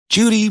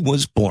Judy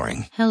was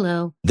boring.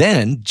 Hello.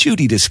 Then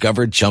Judy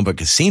discovered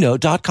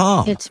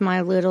ChumbaCasino.com. It's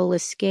my little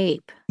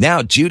escape.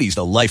 Now Judy's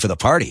the life of the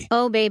party.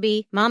 Oh,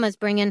 baby, mama's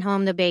bringing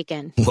home the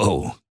bacon.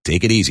 Whoa,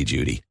 take it easy,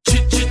 Judy.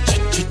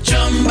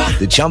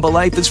 The Chumba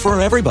life is for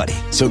everybody.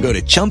 So go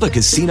to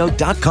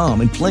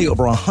ChumbaCasino.com and play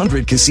over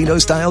 100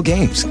 casino-style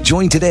games.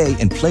 Join today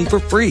and play for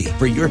free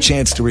for your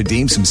chance to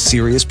redeem some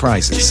serious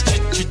prizes.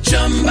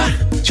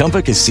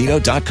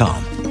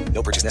 ChumbaCasino.com.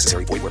 No purchase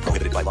necessary. Void where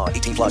prohibited by law.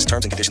 18 plus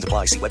terms and conditions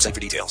apply. See website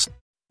for details.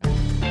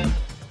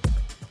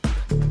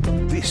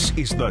 This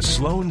is the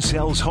Sloan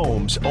Sells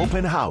Homes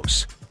Open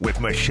House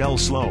with Michelle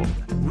Sloan,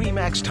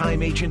 RE/MAX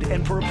time agent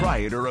and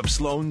proprietor of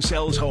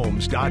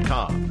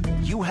SloanSellsHomes.com.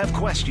 You have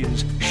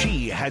questions,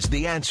 she has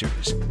the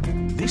answers.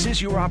 This is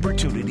your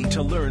opportunity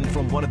to learn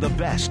from one of the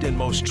best and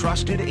most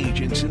trusted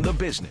agents in the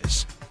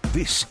business.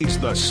 This is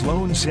the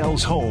Sloan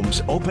Sells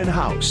Homes Open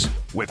House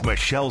with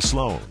Michelle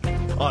Sloan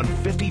on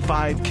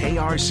 55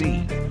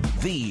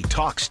 KRC, the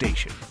talk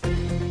station.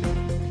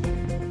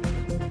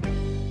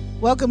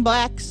 Welcome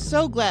back.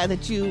 So glad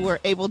that you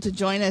were able to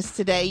join us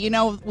today. You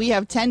know, we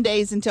have 10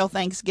 days until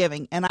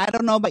Thanksgiving, and I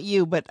don't know about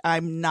you, but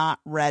I'm not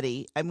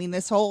ready. I mean,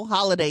 this whole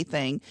holiday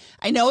thing,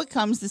 I know it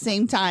comes the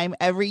same time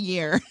every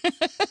year,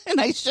 and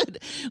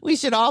we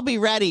should all be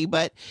ready.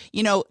 But,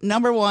 you know,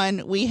 number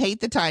one, we hate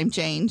the time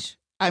change.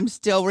 I'm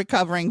still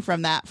recovering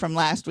from that from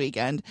last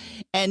weekend.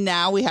 And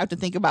now we have to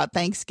think about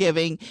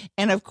Thanksgiving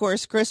and, of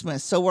course,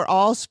 Christmas. So we're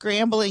all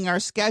scrambling our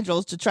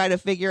schedules to try to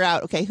figure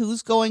out, okay,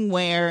 who's going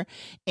where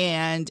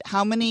and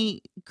how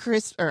many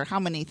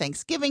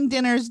Thanksgiving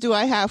dinners do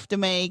I have to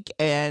make?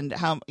 And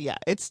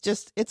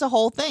it's a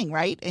whole thing,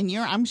 right? And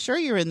I'm sure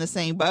you're in the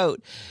same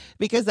boat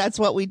because that's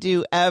what we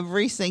do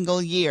every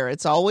single year.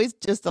 It's always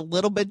just a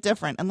little bit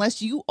different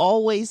unless you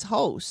always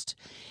host.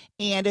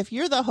 And if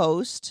you're the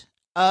host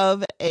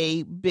of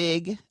a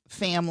big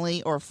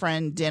family or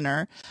friend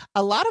dinner,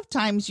 a lot of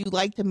times you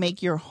like to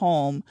make your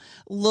home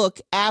look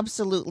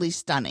absolutely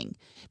stunning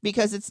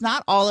because it's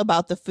not all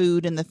about the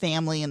food and the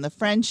family and the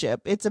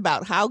friendship. It's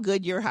about how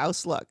good your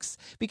house looks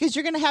because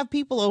you're going to have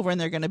people over and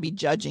they're going to be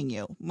judging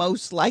you.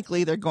 Most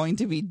likely they're going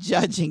to be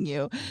judging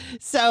you.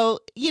 So,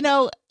 you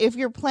know, if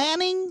you're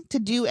planning to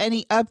do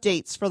any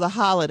updates for the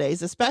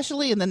holidays,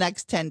 especially in the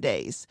next 10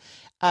 days,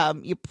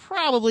 you're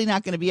probably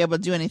not going to be able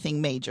to do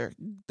anything major.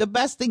 The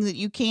best thing that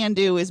you can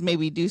do is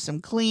maybe do some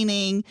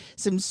cleaning,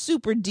 some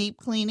super deep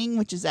cleaning,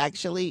 which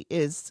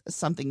is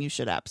something you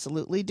should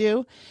absolutely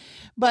do.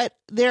 But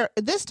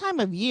this time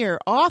of year,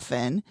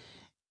 often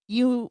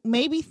you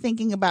may be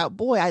thinking about,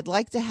 boy, I'd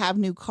like to have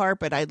new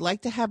carpet. I'd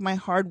like to have my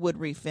hardwood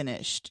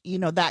refinished, you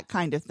know, that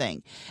kind of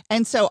thing.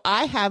 And so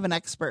I have an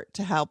expert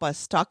to help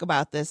us talk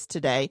about this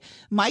today,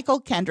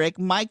 Michael Kendrick.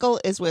 Michael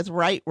is with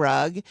Right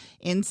Rug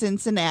in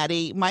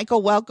Cincinnati.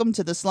 Michael, welcome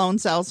to the Sloan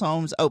Sells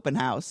Homes Open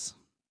House.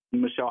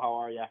 Michelle, how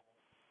are you?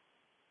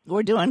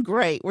 We're doing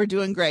great. We're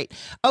doing great.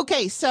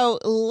 Okay, so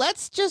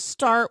let's just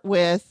start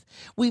with,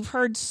 we've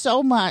heard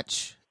so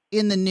much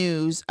in the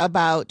news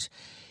about,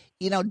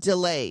 you know,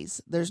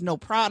 delays. There's no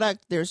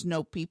product. There's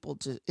no people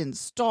to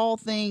install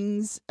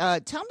things.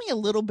 Tell me a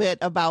little bit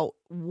about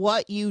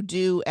what you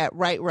do at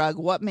Right Rug,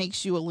 what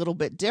makes you a little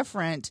bit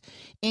different,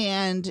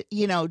 and,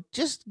 you know,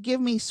 just give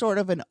me sort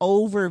of an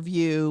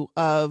overview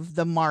of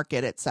the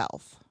market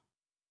itself.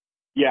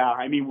 Yeah,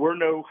 I mean,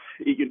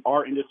 in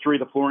our industry,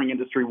 the flooring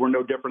industry, we're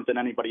no different than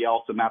anybody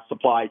else in that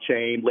supply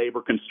chain,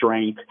 labor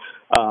constraint.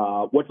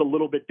 What's a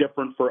little bit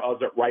different for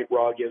us at Right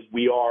Rug is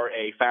we are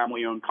a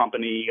family-owned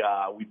company.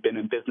 We've been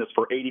in business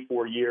for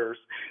 84 years.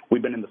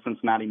 We've been in the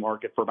Cincinnati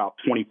market for about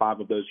 25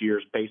 of those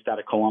years, based out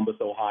of Columbus,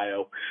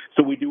 Ohio.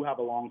 So we do have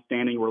a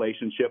long-standing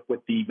relationship with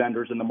the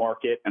vendors in the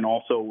market and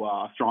also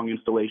a strong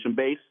installation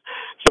base.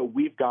 So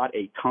we've got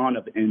a ton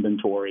of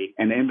inventory,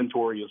 and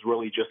inventory is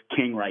really just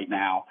king right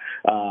now.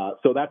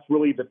 So that's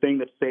really the thing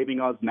that's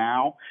saving us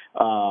now.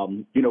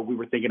 You know, we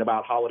were thinking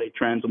about holiday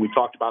trends, and we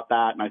talked about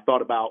that, and I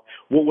thought about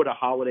what would a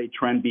holiday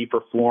trend be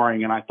for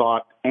flooring, and I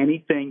thought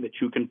anything that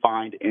you can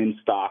find in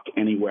stock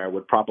anywhere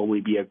would probably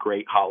be a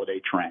great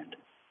holiday trend.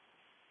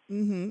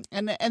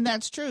 Mm-hmm. And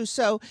that's true.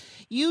 So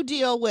you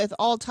deal with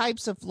all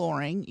types of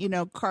flooring, you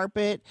know,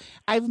 carpet.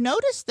 I've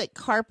noticed that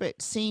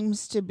carpet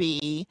seems to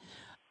be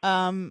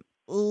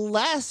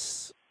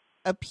less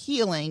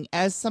appealing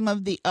as some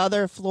of the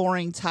other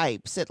flooring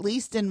types. At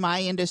least in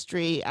my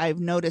industry, I've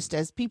noticed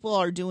as people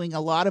are doing a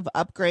lot of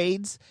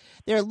upgrades,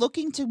 they're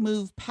looking to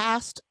move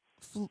past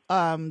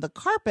the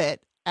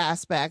carpet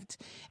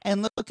aspect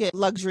and look at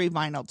luxury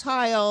vinyl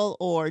tile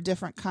or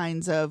different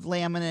kinds of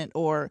laminate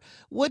or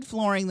wood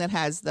flooring that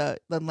has the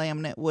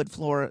laminate wood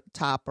floor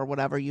top or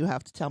whatever. You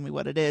have to tell me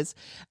what it is.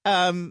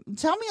 Tell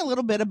me a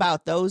little bit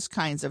about those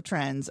kinds of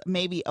trends,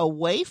 maybe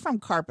away from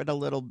carpet a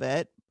little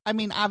bit. I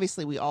mean,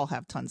 obviously we all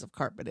have tons of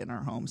carpet in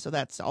our home, so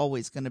that's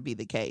always going to be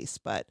the case.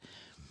 But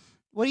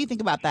what do you think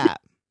about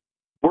that?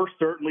 We're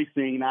certainly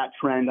seeing that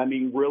trend. I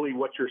mean, really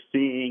what you're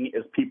seeing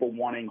is people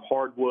wanting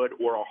hardwood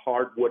or a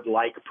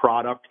hardwood-like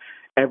product.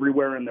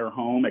 everywhere in their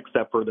home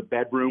except for the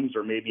bedrooms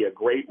or maybe a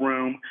great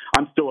room.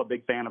 I'm still a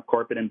big fan of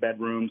carpet in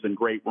bedrooms and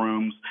great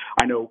rooms.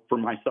 I know for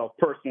myself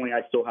personally,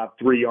 I still have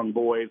 3 young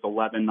boys,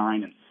 11,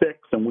 9, and 6,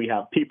 and we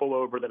have people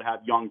over that have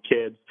young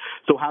kids.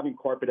 So having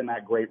carpet in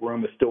that great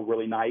room is still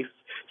really nice.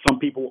 Some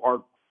people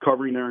are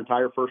covering their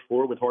entire first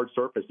floor with hard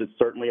surface. It's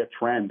certainly a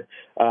trend.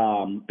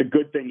 The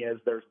good thing is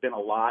there's been a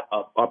lot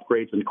of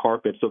upgrades in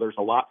carpet, so there's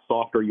a lot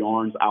softer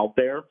yarns out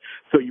there.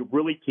 So you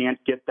really can't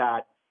get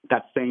that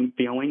same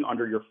feeling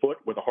under your foot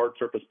with a hard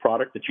surface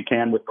product that you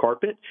can with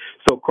carpet.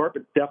 So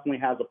carpet definitely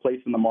has a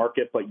place in the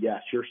market, but yes,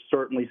 you're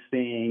certainly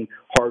seeing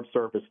hard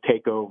surface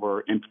take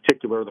over, in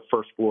particular the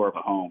first floor of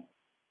a home.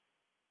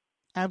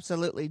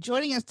 Absolutely.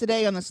 Joining us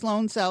today on the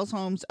Sloan Sells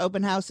Homes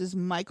Open House is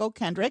Michael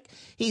Kendrick.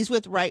 He's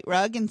with Right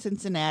Rug in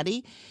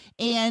Cincinnati.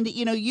 And,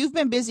 you know, you've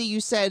been busy. You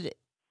said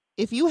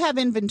if you have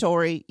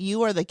inventory,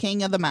 you are the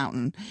king of the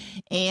mountain.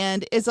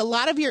 And is a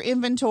lot of your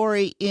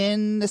inventory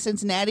in the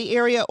Cincinnati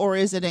area, or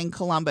is it in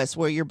Columbus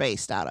where you're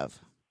based out of?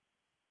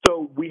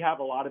 So we have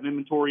a lot of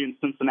inventory in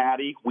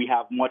Cincinnati. We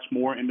have much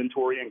more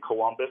inventory in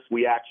Columbus.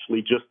 We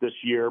actually just this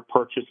year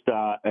purchased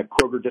a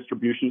Kroger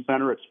distribution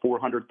center. It's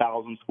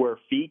 400,000 square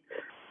feet,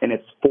 and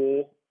it's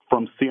full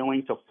from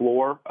ceiling to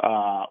floor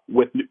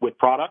with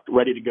product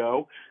ready to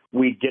go.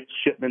 We get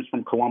shipments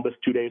from Columbus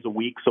 2 days a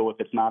week, so if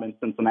it's not in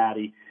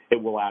Cincinnati,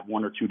 it will add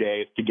 1 or 2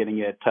 days to getting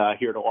it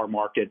here to our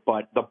market.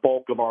 But the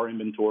bulk of our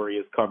inventory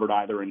is covered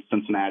either in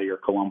Cincinnati or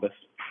Columbus.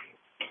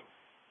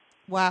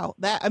 Wow.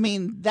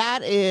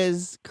 That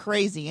is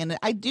crazy. And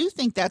I do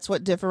think that's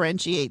what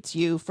differentiates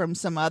you from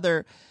some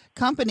other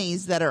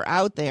companies that are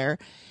out there.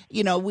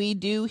 You know, we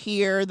do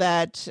hear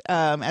that,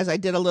 as I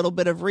did a little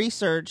bit of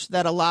research,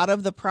 that a lot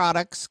of the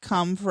products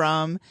come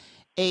from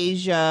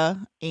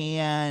Asia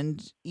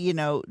and, you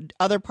know,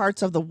 other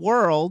parts of the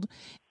world.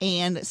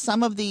 And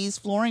some of these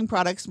flooring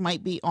products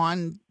might be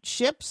on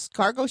ships,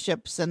 cargo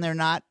ships, and they're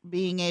not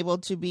being able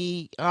to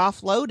be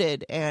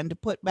offloaded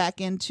and put back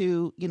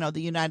into, you know,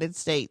 the United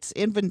States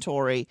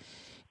inventory.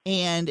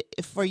 And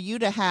for you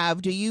to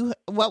have,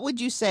 what would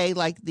you say,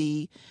 like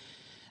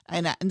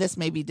and this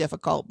may be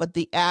difficult, but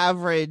the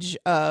average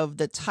of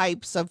the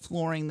types of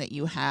flooring that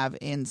you have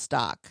in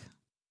stock?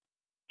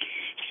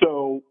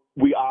 So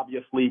we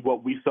obviously,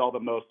 what we sell the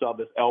most of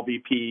is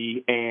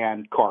LVP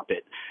and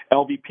carpet.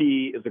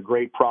 LVP is a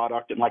great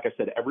product, and like I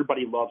said,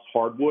 everybody loves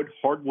hardwood.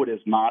 Hardwood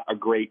is not a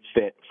great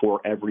fit for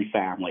every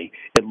family.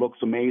 It looks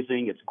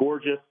amazing, it's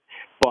gorgeous,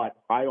 but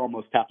I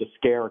almost have to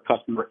scare a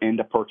customer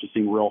into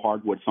purchasing real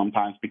hardwood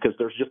sometimes because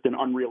there's just an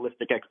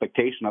unrealistic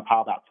expectation of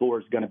how that floor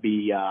is going to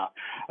be,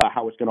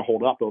 how it's going to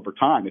hold up over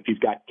time. If you've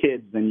got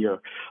kids and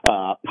your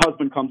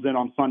husband comes in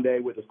on Sunday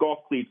with his golf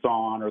cleats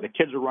on, or the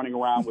kids are running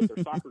around with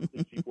their soccer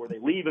cleats before they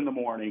leave in the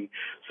morning.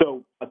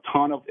 So a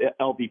ton of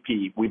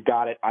LVP. We've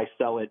got it. I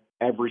sell it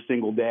every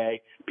single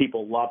day.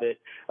 People love it.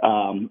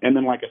 And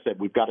then, like I said,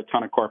 we've got a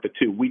ton of carpet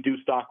too. We do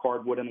stock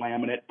hardwood and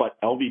laminate, but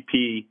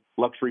LVP,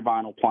 luxury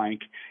vinyl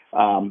plank,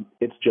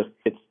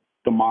 it's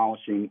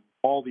demolishing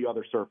all the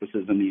other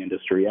surfaces in the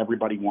industry.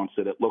 Everybody wants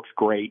it. It looks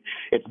great.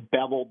 It's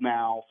beveled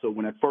now. So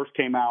when it first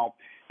came out,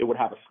 it would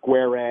have a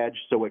square edge,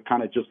 so it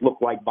kind of just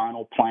looked like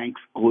vinyl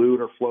planks glued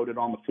or floated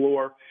on the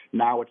floor.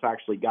 Now it's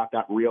actually got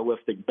that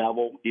realistic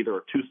bevel, either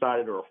a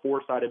 2-sided or a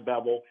 4-sided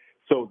bevel.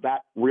 So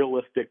that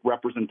realistic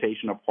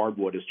representation of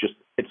hardwood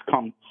it's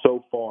come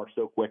so far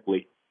so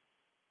quickly.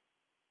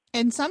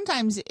 And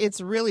sometimes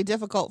it's really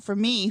difficult for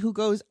me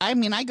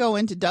I go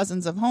into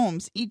dozens of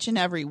homes each and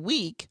every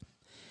week.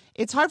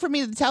 It's hard for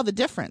me to tell the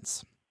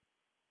difference.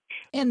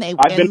 And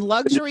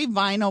luxury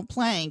vinyl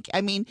plank,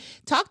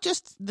 talk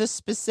just the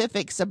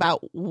specifics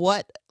about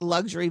what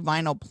luxury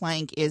vinyl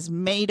plank is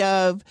made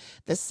of,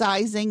 the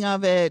sizing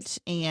of it.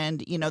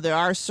 And, you know,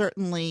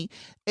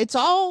 it's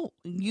all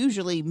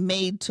usually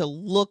made to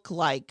look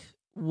like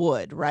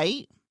wood,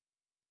 right?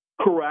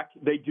 Correct.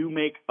 They do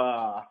make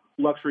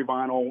luxury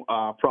vinyl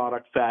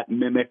products that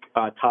mimic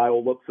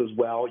tile looks as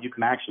well. You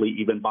can actually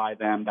even buy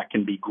them that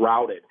can be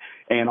grouted.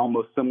 And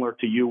almost similar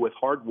to you with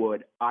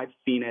hardwood, I've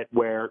seen it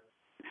where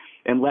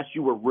unless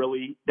you were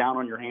really down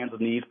on your hands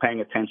and knees paying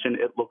attention,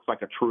 it looks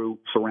like a true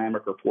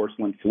ceramic or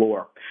porcelain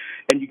floor.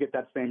 And you get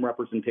that same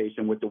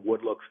representation with the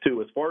wood looks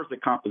too. As far as the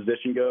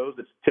composition goes,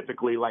 it's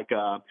typically like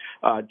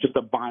just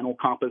a vinyl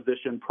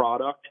composition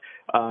product.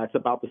 It's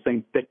about the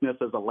same thickness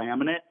as a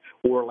laminate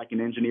or like an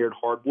engineered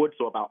hardwood,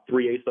 so about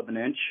 3/8 of an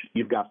inch.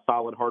 You've got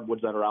solid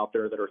hardwoods that are out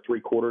there that are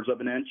 3/4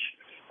 of an inch.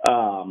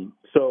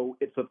 So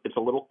it's a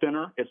little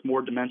thinner. It's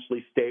more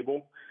dimensionally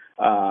stable,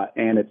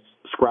 and it's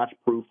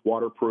scratch-proof,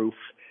 waterproof.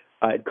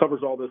 It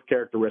covers all those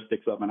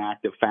characteristics of an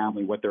active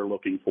family, what they're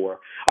looking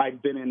for.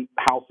 I've been in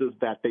houses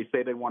that they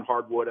say they want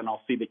hardwood, and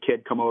I'll see the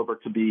kid come over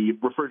to the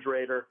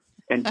refrigerator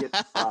and get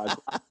I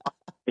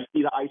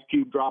see the ice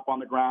cube drop on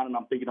the ground, and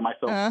I'm thinking to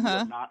myself,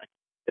 you're not a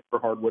kid for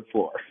hardwood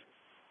floors.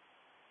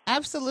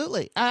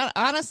 Absolutely.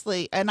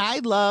 Honestly, and I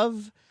do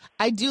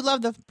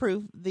love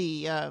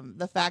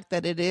the fact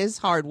that it is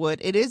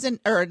hardwood. It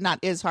isn't, or not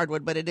is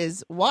hardwood, but it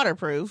is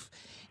waterproof.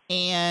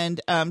 and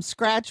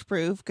scratch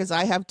proof, because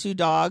I have 2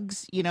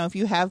 dogs. If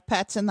you have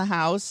pets in the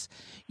house,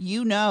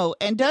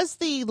 and does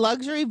the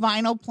luxury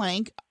vinyl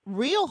plank,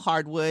 real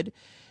hardwood,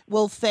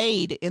 will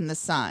fade in the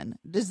sun.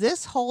 Does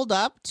this hold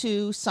up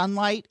to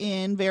sunlight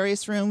in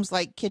various rooms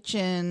like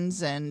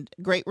kitchens and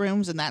great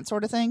rooms and that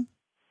sort of thing?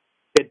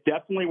 It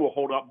definitely will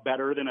hold up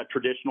better than a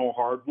traditional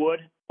hardwood.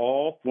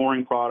 All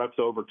flooring products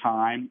over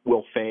time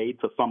will fade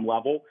to some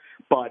level,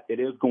 but it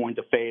is going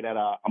to fade at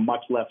a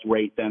much less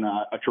rate than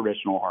a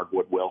traditional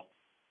hardwood will.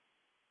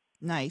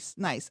 Nice.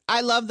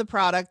 I love the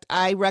product.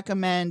 I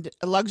recommend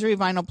a luxury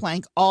vinyl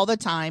plank all the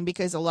time,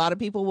 because a lot of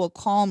people will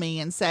call me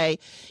and say,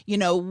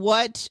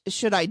 what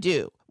should I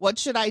do? What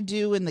should I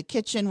do in the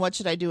kitchen? What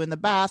should I do in the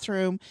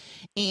bathroom?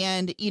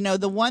 And,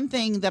 the one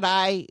thing that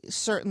I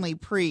certainly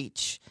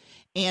preach,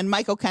 and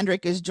Michael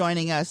Kendrick is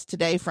joining us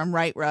today from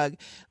Right Rug,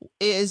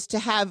 is to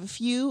have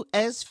few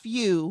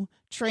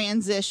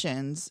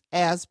transitions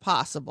as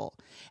possible.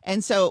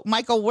 And so,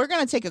 Michael, we're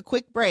going to take a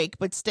quick break,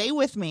 but stay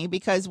with me,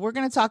 because we're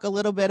going to talk a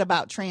little bit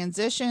about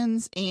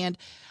transitions and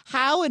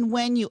how and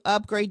when you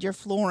upgrade your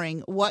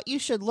flooring, what you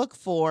should look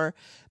for,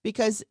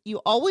 because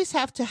you always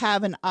have to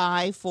have an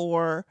eye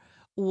for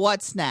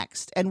what's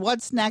next. And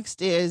what's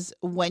next is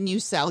when you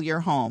sell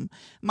your home.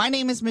 My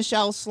name is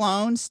Michelle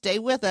Sloan. Stay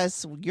with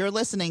us. You're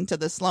listening to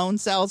the Sloan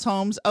Sells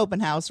Homes Open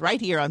House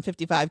right here on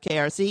 55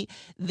 KRC,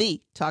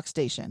 the talk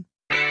station.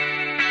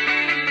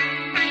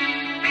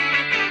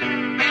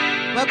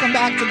 Welcome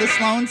back to the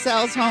Sloan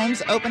Sells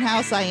Homes Open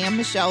House. I am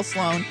Michelle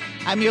Sloan.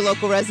 I'm your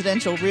local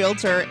residential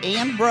realtor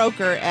and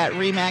broker at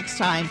RE/MAX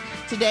Time.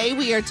 Today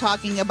we are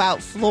talking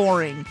about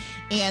flooring.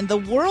 And the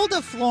world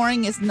of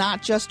flooring is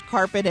not just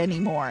carpet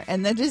anymore.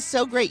 And that is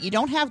so great. You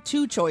don't have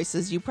 2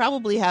 choices. You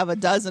probably have a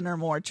dozen or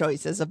more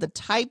choices of the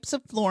types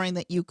of flooring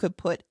that you could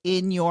put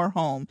in your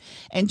home.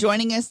 And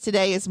joining us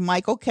today is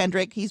Michael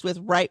Kendrick. He's with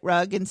Right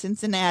Rug in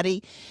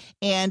Cincinnati.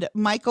 And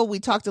Michael, we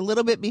talked a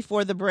little bit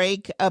before the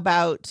break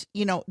about,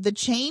 the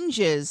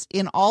changes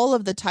in all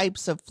of the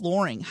types of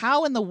flooring.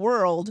 How in the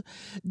world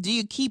do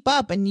you keep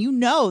up? And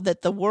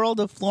that the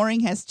world of flooring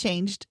has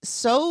changed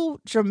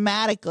so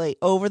dramatically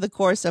over the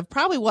course of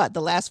probably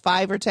the last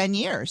 5 or 10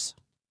 years.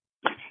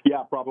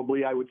 Yeah,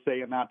 probably I would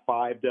say in that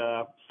 5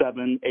 to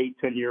 7, 8,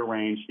 10-year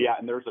range. Yeah,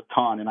 and there's a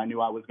ton. And I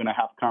knew I was going to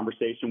have a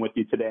conversation with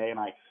you today, and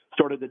I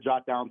started to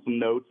jot down some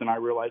notes, and I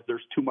realized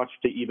there's too much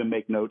to even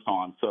make notes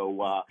on.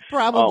 So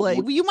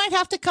probably you might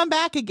have to come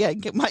back again,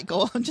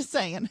 Michael. I'm just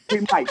saying.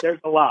 We might. There's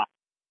a lot.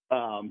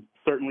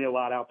 Certainly a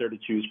lot out there to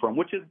choose from,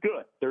 which is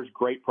good. There's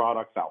great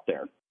products out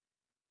there.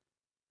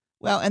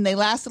 Well, and they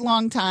last a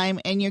long time,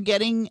 and you're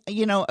getting,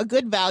 a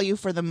good value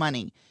for the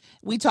money.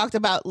 We talked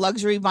about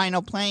luxury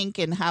vinyl plank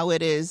and how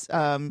it is,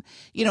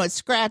 it's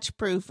scratch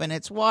proof and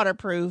it's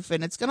waterproof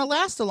and it's going to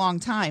last a long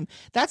time.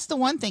 That's the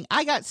one thing.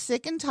 I got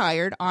sick and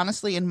tired,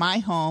 honestly, in my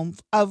home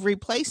of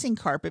replacing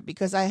carpet,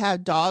 because I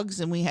had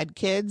dogs and we had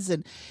kids,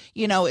 and,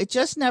 it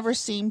just never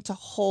seemed to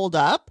hold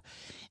up.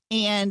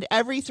 And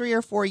every 3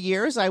 or 4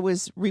 years, I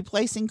was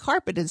replacing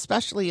carpet,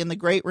 especially in the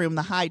great room,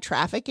 the high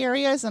traffic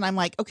areas. And I'm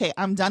like, okay,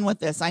 I'm done with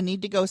this. I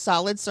need to go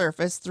solid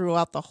surface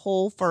throughout the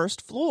whole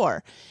first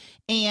floor.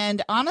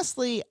 And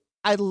honestly,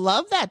 I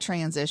love that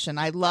transition.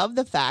 I love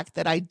the fact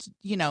that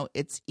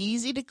it's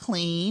easy to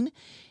clean.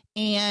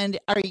 And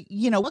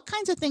what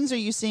kinds of things are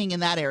you seeing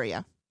in that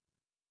area?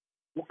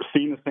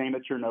 Seeing the same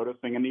that you're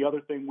noticing. And the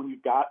other thing, when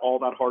you've got all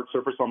that hard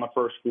surface on the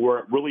first floor,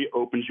 it really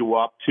opens you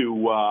up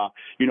to,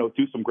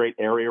 do some great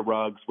area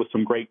rugs with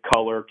some great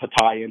color to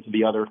tie into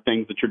the other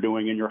things that you're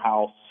doing in your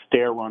house.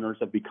 Stair runners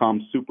have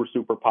become super,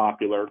 super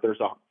popular. There's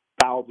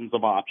thousands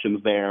of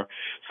options there.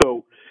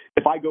 So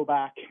if I go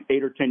back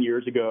 8 or 10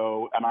 years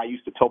ago, and I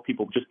used to tell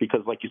people, just because,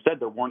 like you said,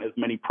 there weren't as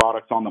many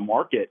products on the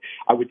market,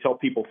 I would tell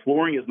people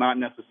flooring is not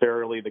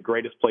necessarily the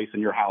greatest place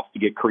in your house to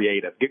get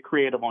creative. Get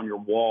creative on your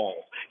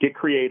walls. Get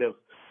creative,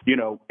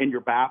 in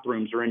your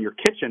bathrooms or in your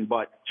kitchen,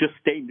 but just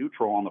stay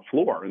neutral on the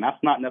floor. And that's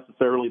not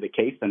necessarily the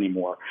case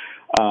anymore.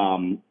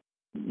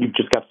 You've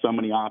just got so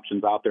many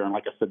options out there. And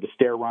like I said, the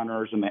stair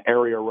runners and the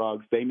area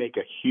rugs, they make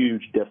a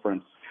huge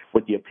difference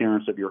with the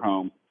appearance of your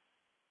home.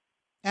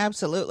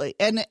 Absolutely.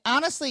 And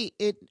honestly,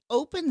 it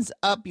opens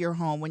up your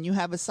home when you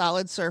have a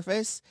solid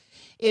surface.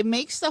 It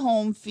makes the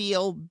home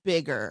feel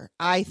bigger,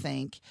 I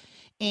think.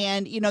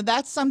 And,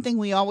 that's something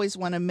we always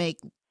want to make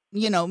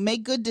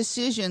good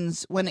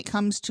decisions when it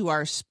comes to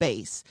our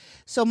space.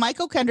 So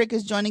Michael Kendrick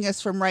is joining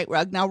us from Right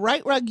Rug. Now,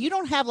 Right Rug, you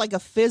don't have like a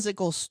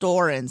physical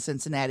store in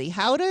Cincinnati.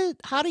 How do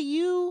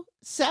you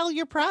sell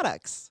your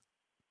products?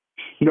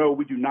 No,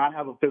 we do not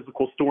have a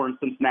physical store in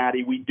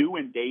Cincinnati. We do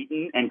in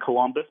Dayton and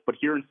Columbus, but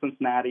here in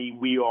Cincinnati,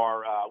 we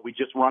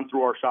just run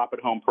through our Shop at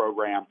Home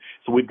program.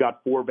 So we've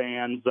got 4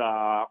 vans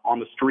on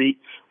the street.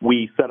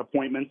 We set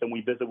appointments and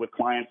we visit with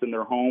clients in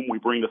their home. We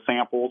bring the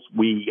samples.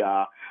 We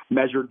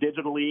measure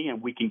digitally,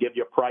 and we can give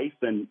you a price.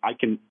 And I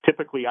can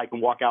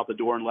walk out the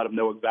door and let them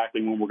know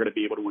exactly when we're going to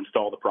be able to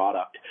install the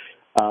product.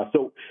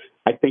 So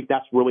I think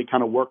that's really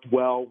kind of worked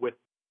well with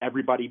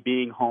everybody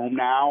being home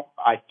now.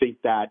 I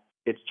think that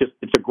it's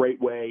a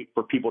great way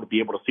for people to be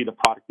able to see the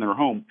product in their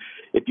home.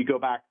 If you go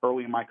back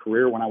early in my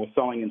career when I was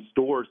selling in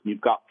stores and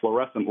you've got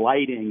fluorescent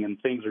lighting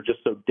and things are just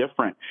so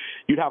different,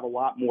 you'd have a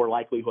lot more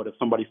likelihood of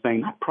somebody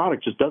saying that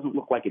product just doesn't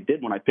look like it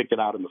did when I picked it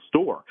out in the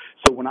store.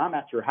 So when I'm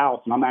at your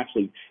house and I'm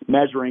actually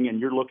measuring and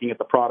you're looking at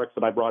the products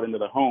that I brought into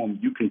the home,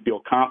 you can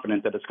feel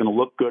confident that it's going to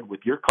look good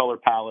with your color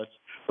palettes,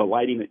 the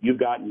lighting that you've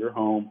got in your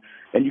home,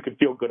 and you can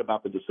feel good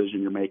about the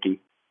decision you're making.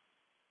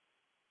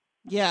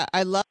 Yeah,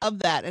 I love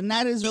that. And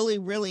that is really,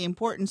 really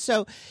important.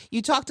 So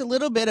you talked a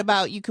little bit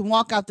about you can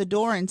walk out the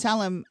door and tell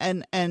them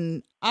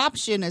an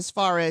option as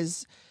far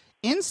as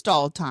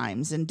install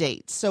times and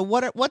dates. So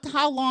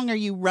how long are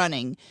you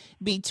running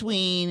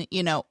between,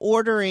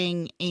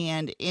 ordering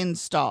and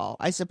install?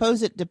 I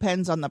suppose it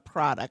depends on the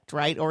product,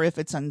 right? Or if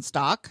it's in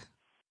stock.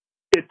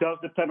 It does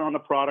depend on the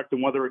product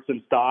and whether it's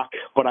in stock,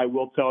 but I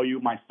will tell you,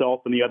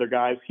 myself and the other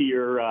guys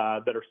here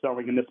that are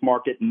selling in this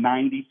market,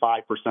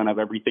 95% of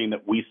everything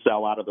that we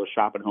sell out of those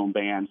shop at home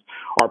vans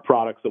are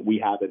products that we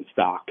have in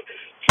stock.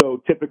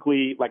 So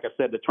typically, like I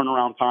said, the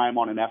turnaround time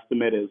on an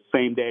estimate is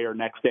same day or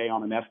next day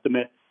on an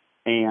estimate.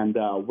 And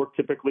we're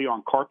typically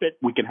on carpet.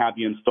 We can have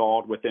you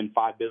installed within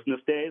 5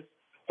 business days.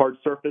 Hard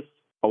surface,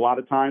 a lot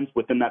of times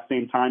within that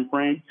same time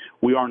frame.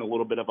 We are in a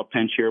little bit of a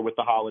pinch here with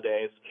the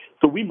holidays.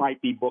 So we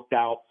might be booked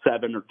out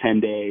 7 or 10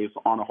 days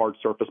on a hard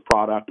surface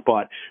product.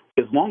 But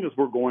as long as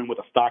we're going with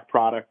a stock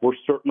product, we're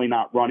certainly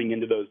not running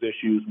into those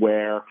issues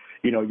where,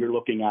 you're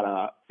looking at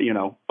a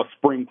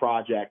spring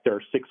project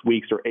or 6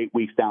 weeks or 8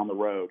 weeks down the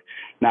road.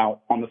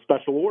 Now, on the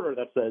special order,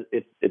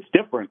 it's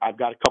different. I've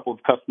got a couple of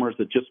customers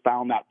that just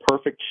found that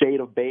perfect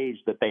shade of beige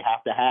that they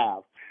have to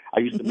have.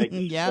 I used to make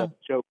yeah.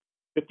 show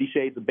 50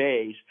 shades of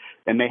beige,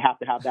 and they have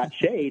to have that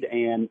shade.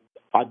 And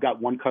I've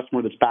got one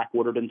customer that's back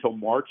ordered until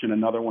March and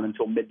another one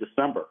until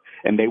mid-December,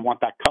 and they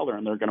want that color,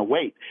 and they're going to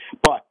wait.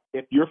 But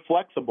if you're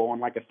flexible,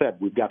 and like I said,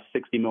 we've got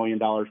 $60 million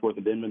worth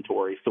of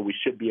inventory, so we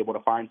should be able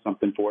to find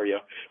something for you.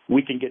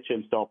 We can get you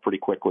installed pretty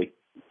quickly.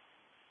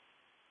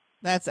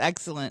 That's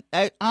excellent.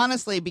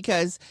 Honestly,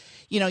 because,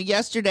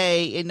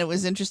 yesterday, and it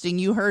was interesting,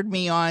 you heard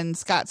me on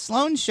Scott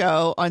Sloan's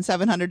show on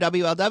 700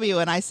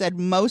 WLW, and I said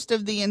most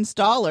of the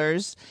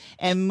installers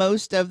and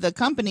most of the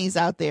companies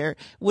out there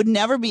would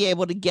never be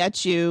able to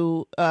get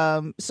you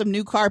some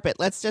new carpet,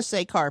 let's just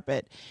say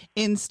carpet,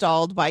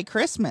 installed by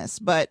Christmas.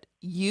 But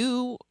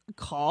you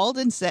called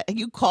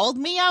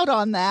me out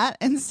on that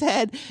and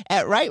said,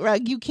 at Right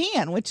Rug, you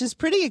can, which is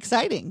pretty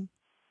exciting.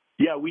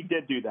 Yeah, we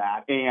did do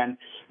that, and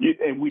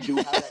we do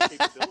have that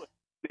capability.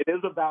 It is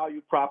a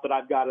value prop that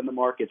I've got in the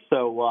market,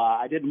 so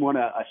I didn't want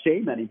to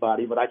shame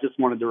anybody, but I just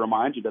wanted to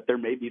remind you that there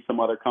may be some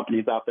other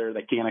companies out there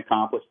that can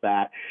accomplish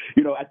that.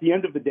 At the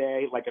end of the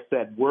day, like I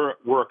said,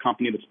 we're a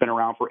company that's been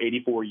around for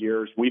 84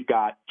 years. We've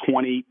got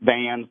 20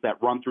 vans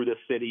that run through this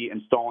city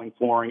installing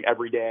flooring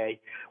every day.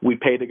 We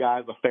pay the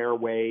guys a fair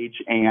wage,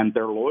 and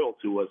they're loyal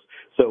to us.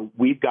 So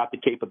we've got the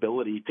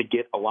capability to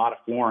get a lot of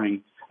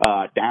flooring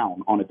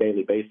down on a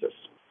daily basis.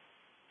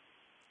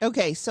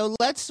 Okay, so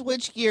let's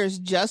switch gears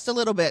just a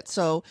little bit.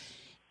 So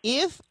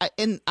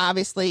and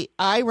obviously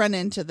I run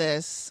into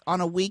this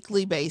on a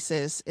weekly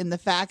basis in the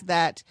fact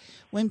that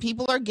when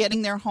people are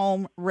getting their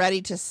home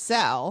ready to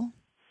sell,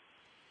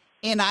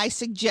 and I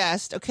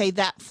suggest, okay,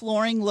 that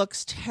flooring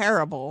looks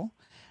terrible,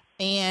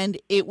 and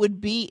it would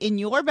be in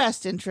your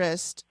best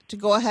interest to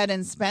go ahead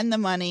and spend the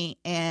money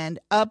and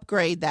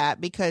upgrade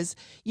that because,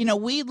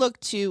 we look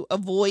to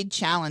avoid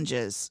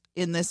challenges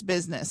in this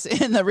business,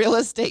 in the real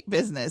estate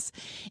business.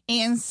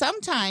 And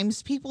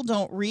sometimes people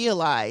don't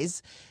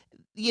realize,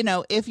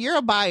 if you're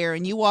a buyer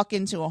and you walk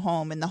into a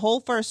home and the whole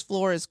first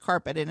floor is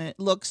carpet and it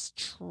looks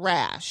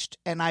trashed,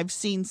 and I've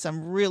seen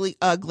some really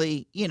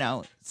ugly,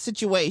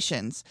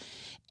 situations.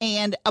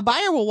 And a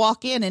buyer will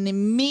walk in and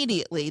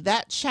immediately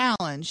that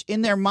challenge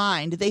in their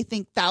mind, they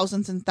think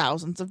thousands and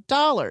thousands of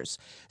dollars.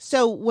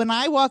 So when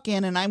I walk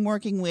in and I'm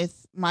working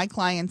with my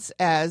clients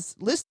as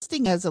a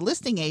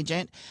listing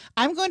agent,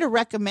 I'm going to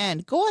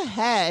recommend go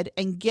ahead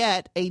and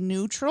get a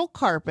neutral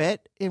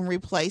carpet and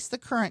replace the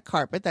current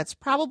carpet. That's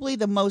probably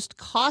the most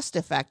cost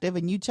effective.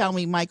 And you tell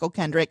me, Michael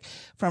Kendrick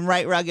from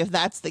Right Rug, if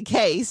that's the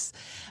case.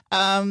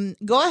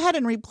 Go ahead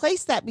and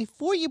replace that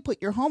before you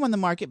put your home on the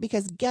market,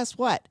 because guess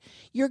what?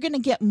 You're going to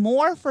get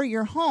more for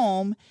your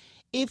home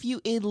if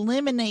you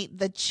eliminate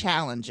the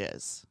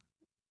challenges.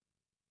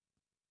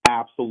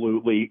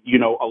 Absolutely.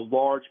 A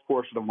large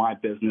portion of my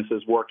business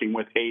is working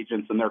with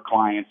agents and their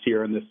clients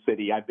here in this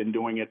city. I've been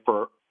doing it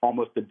for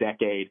almost a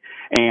decade.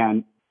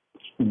 And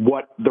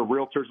what the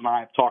realtors and I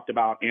have talked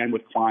about and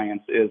with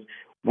clients is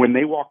when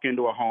they walk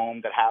into a home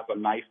that has a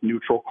nice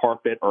neutral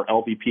carpet or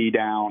LVP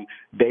down,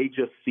 they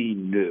just see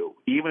new.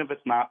 Even if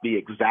it's not the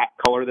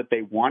exact color that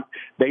they want,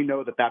 they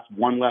know that that's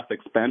one less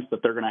expense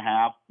that they're going to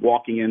have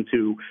walking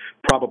into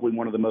probably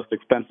one of the most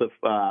expensive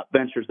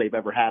ventures they've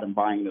ever had in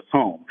buying this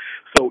home.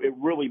 So it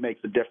really makes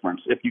a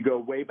difference. If you go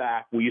way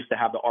back, we used to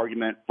have the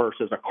argument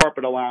versus a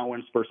carpet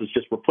allowance versus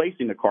just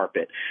replacing the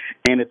carpet.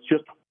 And it's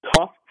just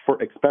tough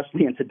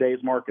especially in today's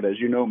market. As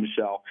you know,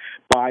 Michelle,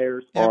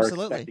 buyers are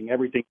expecting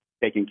everything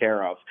taken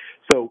care of.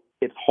 So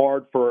it's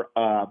hard for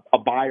a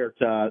buyer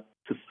to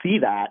see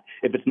that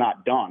if it's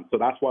not done. So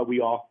that's why we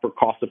offer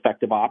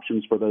cost-effective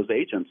options for those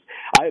agents.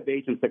 I have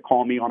agents that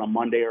call me on a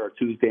Monday or a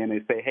Tuesday, and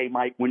they say, hey,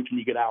 Mike, when can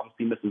you get out and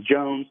see Mrs.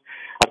 Jones?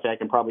 I say, I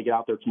can probably get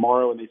out there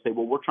tomorrow. And they say,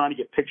 well, we're trying to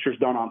get pictures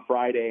done on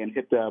Friday and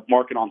hit the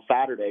market on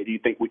Saturday. Do you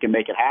think we can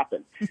make it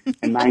happen?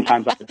 And 9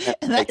 times out of 10,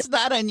 that's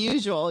not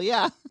unusual.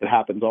 Yeah. It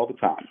happens all the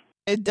time.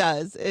 It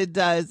does. It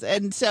does.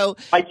 And so,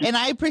 and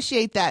I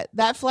appreciate that.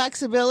 That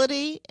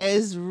flexibility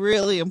is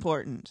really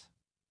important.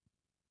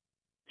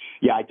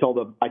 Yeah, I tell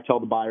the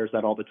buyers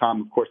that all the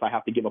time. Of course, I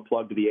have to give a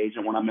plug to the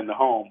agent when I'm in the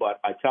home, but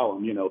I tell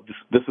them,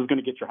 this is going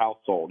to get your house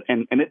sold,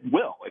 and it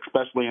will,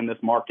 especially in this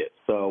market.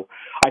 So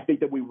I think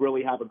that we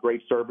really have a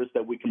great service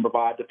that we can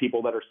provide to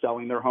people that are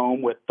selling their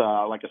home with,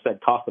 like I said,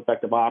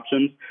 cost-effective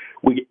options.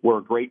 We're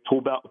a great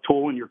tool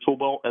in your tool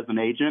belt as an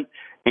agent,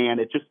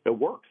 and it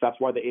works. That's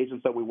why the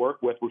agents that we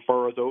work with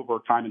refer us over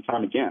time and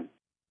time again.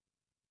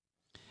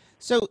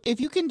 So if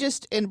you can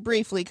just, and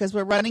briefly, because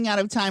we're running out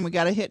of time, we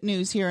got to hit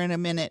news here in a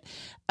minute.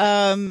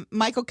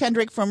 Michael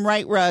Kendrick from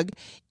Right Rug,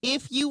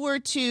 if you were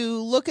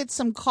to look at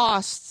some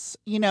costs,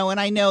 and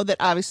I know that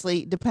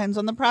obviously depends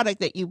on the product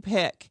that you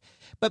pick,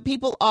 but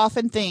people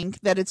often think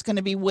that it's going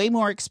to be way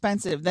more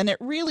expensive than it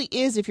really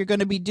is if you're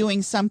going to be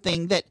doing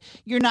something that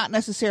you're not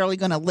necessarily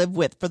going to live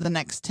with for the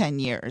next 10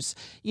 years.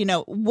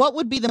 What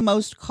would be the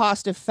most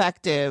cost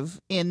effective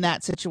in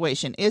that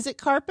situation? Is it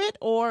carpet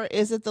or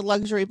is it the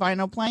luxury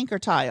vinyl plank or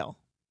tile?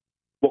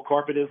 Well,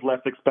 carpet is less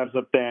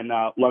expensive than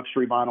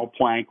luxury vinyl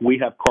plank. We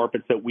have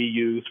carpets that we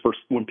use for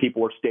when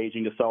people are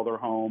staging to sell their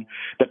home.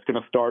 That's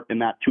going to start in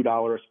that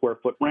 $2 a square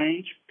foot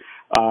range.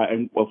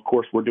 And, of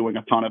course, we're doing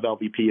a ton of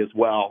LVP as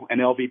well.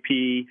 And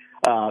LVP,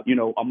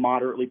 a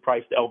moderately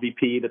priced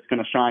LVP that's going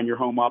to shine your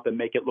home up and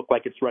make it look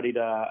like it's ready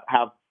to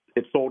have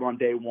it sold on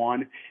day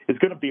one is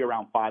going to be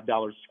around $5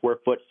 a square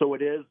foot. So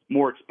it is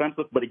more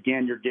expensive, but,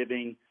 again, you're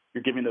giving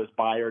those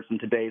buyers in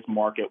today's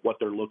market what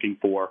they're looking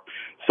for.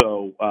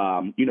 So,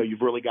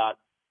 you've really got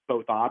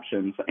both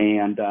options.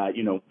 And,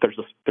 there's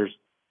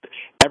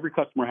every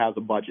customer has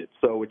a budget.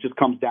 So it just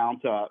comes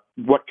down to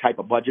what type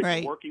of budget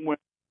you're working with.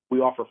 We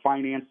offer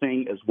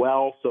financing as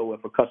well. So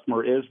if a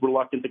customer is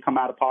reluctant to come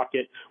out of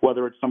pocket,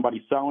 whether it's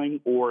somebody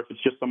selling or if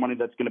it's just somebody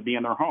that's going to be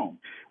in their home,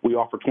 we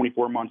offer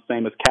 24 months,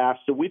 same as cash.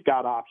 So we've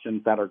got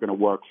options that are going to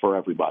work for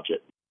every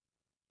budget.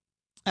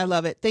 I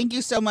love it. Thank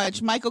you so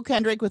much. Michael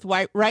Kendrick with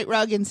Right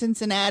Rug in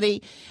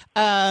Cincinnati.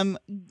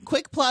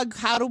 Quick plug,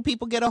 how do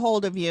people get a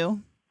hold of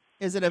you?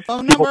 Is it a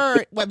phone number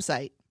or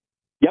website?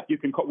 Yep, you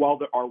can call. Well,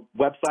 our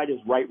website is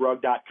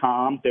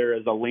rightrug.com. There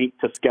is a link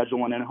to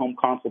schedule an in-home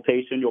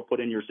consultation. You'll put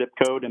in your zip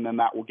code, and then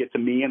that will get to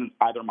me, and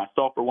either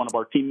myself or one of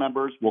our team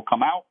members will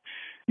come out.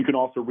 You can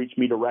also reach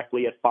me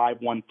directly at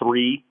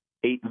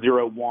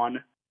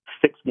 513-801-6144,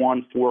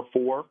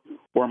 or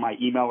my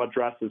email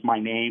address is my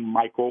name,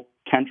 Michael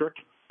Kendrick,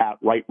 at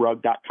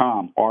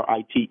rightrug.com,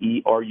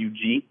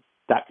 RITERUG.com.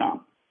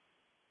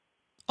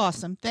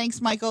 Awesome.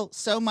 Thanks, Michael,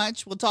 so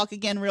much. We'll talk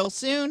again real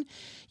soon.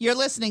 You're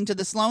listening to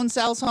the Sloan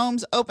Sells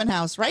Homes Open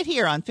House right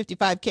here on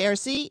 55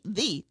 KRC,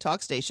 the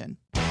talk station.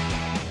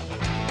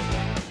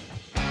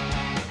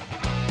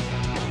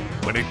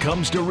 When it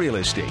comes to real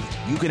estate,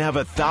 you can have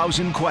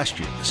 1,000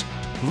 questions.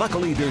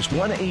 Luckily, there's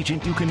one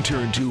agent you can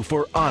turn to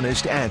for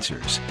honest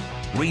answers.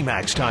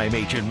 RE/MAX time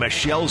agent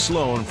Michelle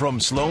Sloan from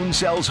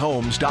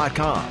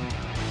SloanSellsHomes.com.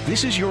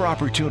 This is your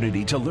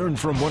opportunity to learn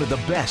from one of the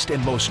best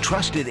and most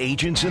trusted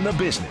agents in the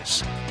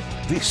business.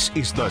 This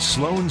is the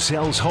Sloan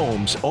Sells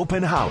Homes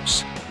Open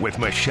House with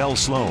Michelle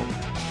Sloan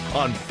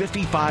on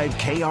 55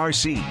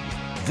 KRC,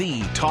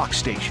 the talk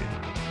station.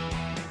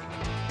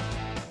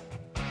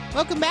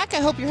 Welcome back.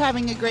 I hope you're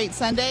having a great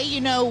Sunday.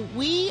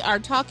 We are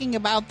talking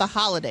about the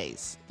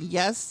holidays.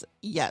 Yes,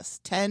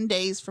 10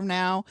 days from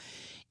now,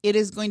 it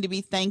is going to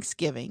be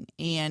Thanksgiving.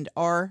 And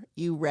are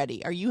you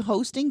ready? Are you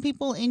hosting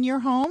people in your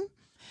home?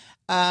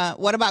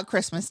 What about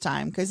Christmas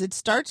time? Because it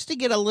starts to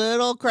get a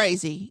little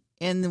crazy.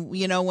 And,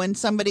 when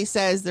somebody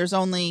says there's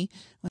only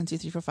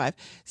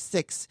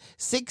 6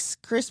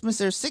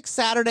 Christmas or 6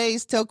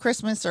 Saturdays till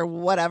Christmas or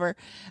whatever,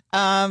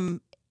 you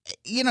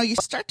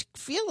start to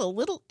feel a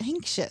little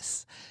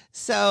anxious.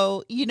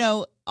 So,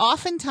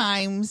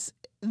 oftentimes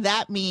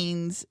that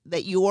means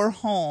that your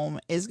home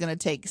is going to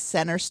take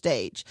center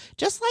stage.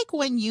 Just like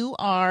when you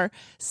are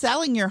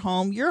selling your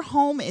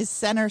home is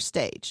center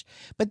stage.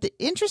 But the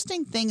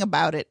interesting thing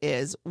about it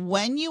is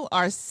when you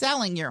are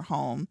selling your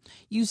home,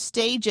 you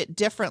stage it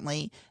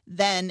differently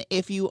than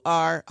if you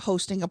are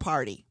hosting a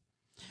party.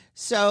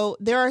 So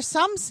there are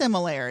some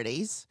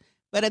similarities,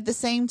 but at the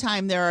same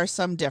time, there are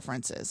some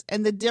differences.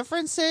 And the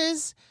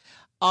differences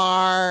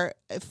are,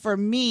 for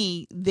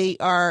me, they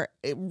are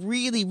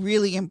really,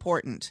 really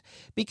important,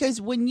 because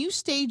when you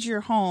stage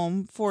your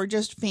home for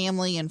just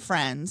family and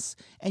friends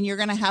and you're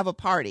going to have a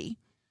party,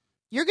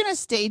 you're going to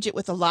stage it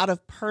with a lot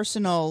of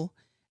personal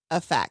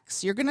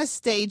effects. You're going to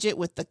stage it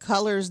with the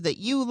colors that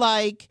you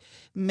like,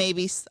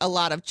 maybe a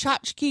lot of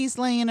tchotchkes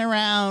laying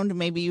around.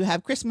 Maybe you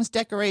have Christmas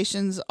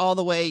decorations all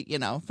the way,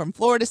 from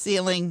floor to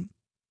ceiling.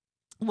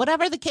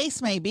 whatever the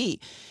case may be.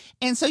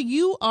 And so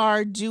you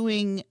are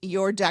doing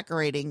your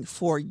decorating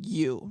for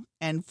you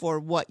and for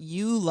what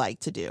you like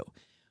to do.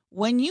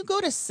 When you go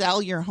to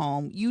sell your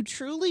home, you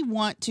truly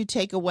want to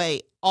take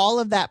away all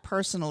of that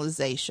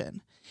personalization.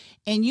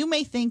 And you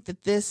may think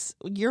that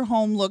your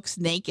home looks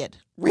naked.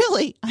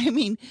 Really? I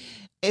mean,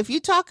 if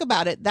you talk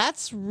about it,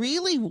 that's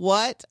really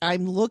what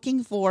I'm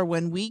looking for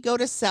when we go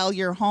to sell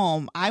your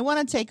home. I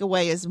want to take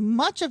away as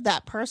much of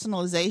that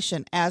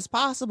personalization as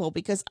possible,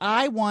 because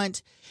I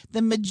want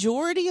the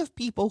majority of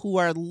people who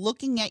are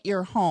looking at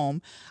your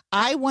home,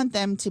 I want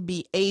them to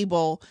be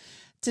able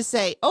to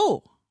say,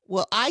 oh,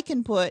 well, I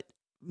can put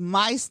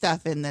my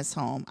stuff in this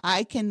home.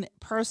 I can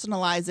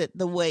personalize it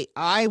the way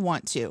I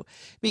want to.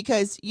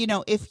 Because,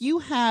 if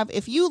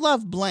you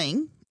love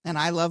bling, and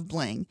I love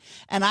bling,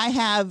 and I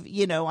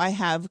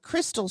have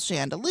crystal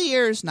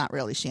chandeliers, not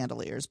really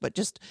chandeliers, but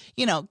just,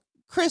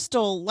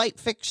 crystal light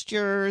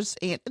fixtures,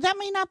 and that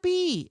may not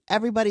be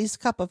everybody's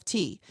cup of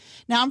tea.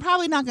 Now, I'm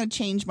probably not going to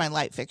change my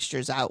light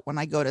fixtures out when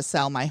I go to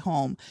sell my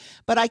home,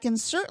 but I can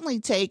certainly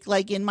take,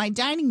 like in my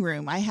dining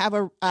room,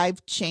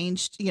 I've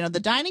changed, the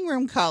dining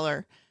room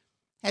color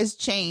has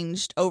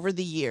changed over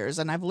the years,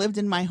 and I've lived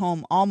in my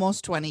home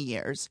almost 20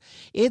 years.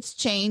 It's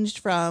changed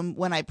from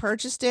when I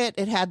purchased it.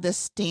 It had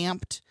this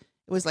it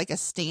was like a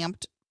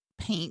stamped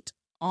paint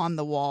on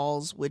the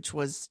walls, which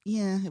was,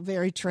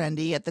 very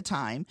trendy at the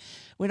time.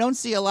 We don't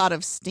see a lot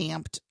of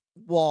stamped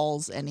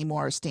walls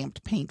anymore,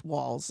 stamped paint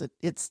walls.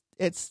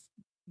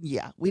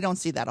 We don't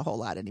see that a whole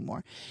lot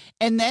anymore.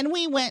 And then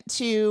we went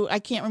to, I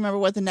can't remember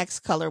what the next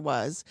color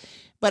was,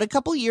 but a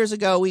couple years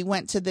ago, we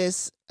went to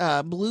this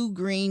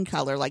blue-green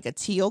color, like a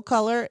teal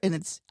color,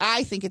 and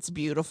I think it's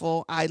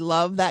beautiful. I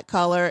love that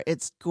color.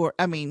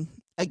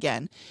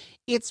 Again,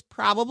 it's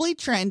probably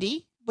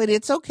trendy, but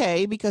it's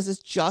okay because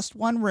it's just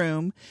one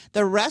room.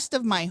 The rest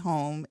of my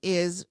home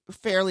is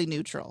fairly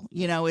neutral.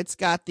 It's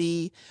got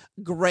the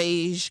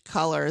grayish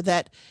color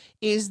that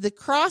is the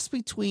cross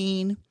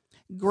between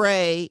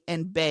gray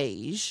and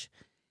beige,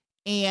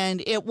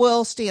 and it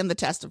will stand the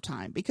test of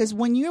time, because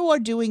when you are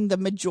doing the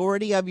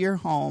majority of your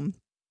home,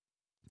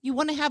 you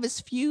want to have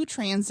as few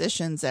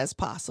transitions as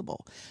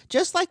possible.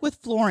 Just like with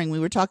flooring, we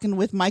were talking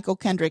with Michael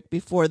Kendrick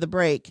before the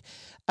break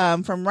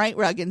from Right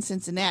Rug in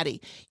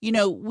Cincinnati.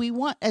 We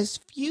want as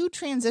few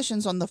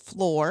transitions on the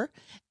floor,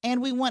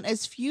 and we want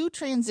as few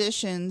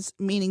transitions,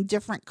 meaning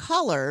different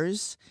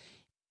colors,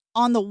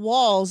 on the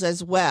walls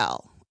as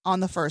well on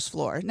the first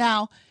floor.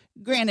 Now,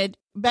 granted,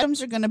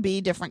 bedrooms are going to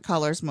be different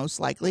colors, most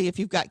likely. If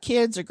you've got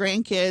kids or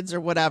grandkids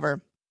or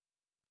whatever,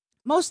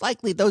 most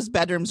likely those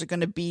bedrooms are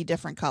going to be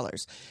different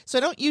colors. So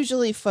I don't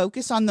usually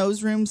focus on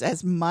those rooms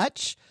as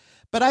much.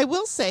 But I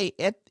will say,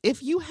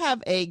 if you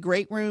have a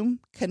great room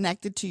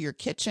connected to your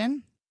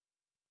kitchen,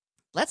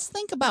 let's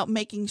think about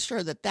making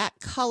sure that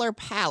color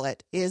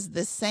palette is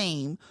the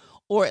same,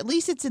 or at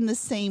least it's in the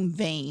same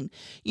vein.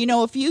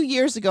 A few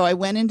years ago, I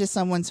went into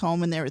someone's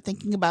home and they were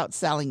thinking about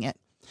selling it.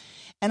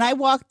 And I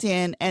walked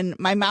in and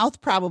my mouth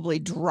probably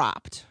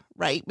dropped,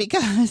 right?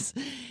 Because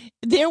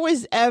there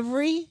was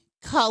every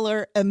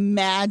color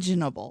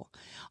imaginable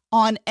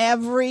on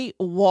every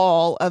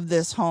wall of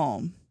this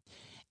home.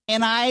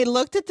 And I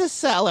looked at the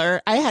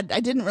seller. I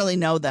didn't really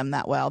know them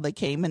that well. They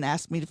came and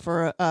asked me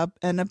for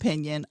an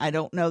opinion. I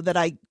don't know that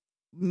I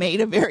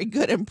made a very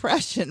good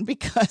impression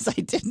because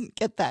I didn't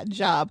get that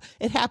job.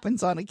 It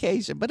happens on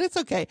occasion, but it's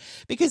okay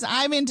because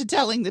I'm into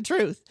telling the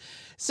truth.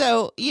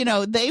 So,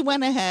 they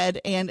went ahead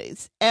and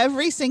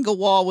every single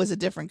wall was a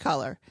different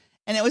color.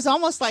 And it was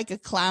almost like a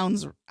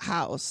clown's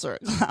house or a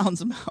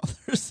clown's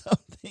mouth or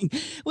something.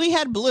 We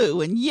had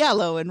blue and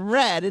yellow and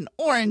red and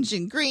orange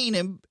and green.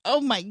 And oh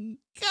my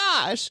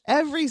gosh,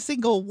 every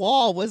single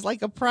wall was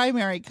like a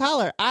primary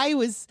color.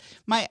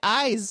 My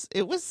eyes,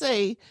 it was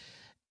a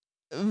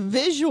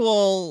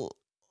visual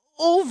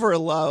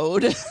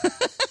overload.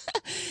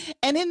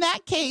 And in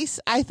that case,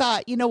 I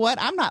thought, you know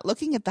what? I'm not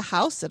looking at the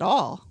house at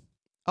all.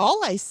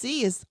 All I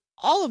see is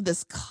all of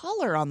this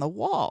color on the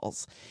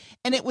walls.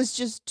 And it was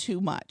just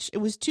too much. It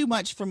was too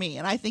much for me.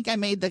 And I think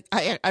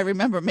I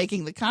remember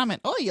making the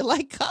comment, oh, you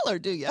like color,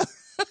 do you?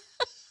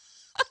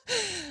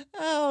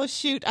 Oh,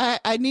 shoot.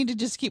 I need to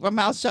just keep my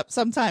mouth shut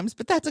sometimes,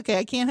 but that's okay.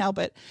 I can't help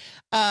it.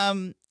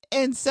 And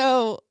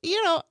so,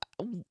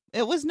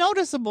 it was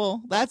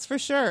noticeable, that's for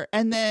sure.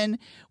 And then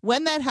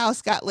when that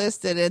house got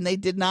listed and they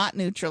did not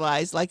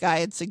neutralize like I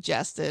had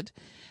suggested,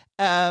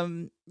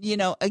 again,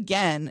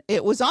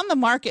 it was on the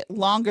market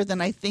longer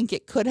than I think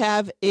it could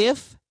have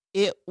if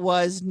it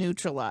was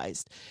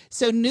neutralized.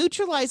 So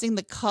neutralizing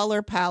the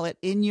color palette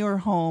in your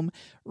home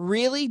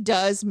really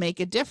does make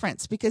a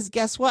difference, because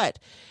guess what?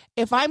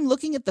 If I'm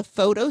looking at the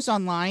photos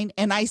online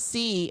and I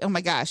see, oh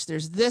my gosh,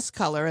 there's this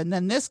color and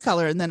then this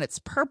color and then it's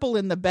purple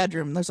in the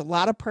bedroom. There's a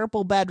lot of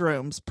purple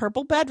bedrooms.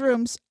 Purple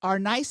bedrooms are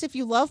nice if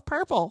you love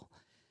purple.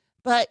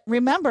 But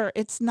remember,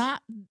 it's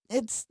not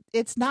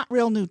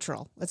real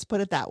neutral. Let's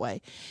put it that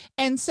way.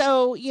 And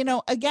so,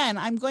 again,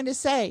 I'm going to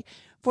say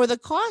for the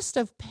cost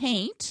of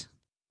paint,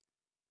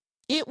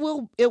 it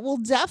will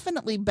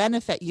definitely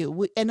benefit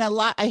you. And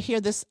I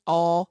hear this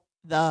all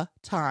the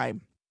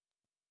time.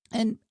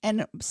 And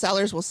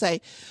sellers will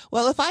say,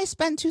 well, if I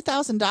spend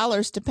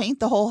 $2,000 to paint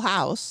the whole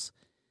house,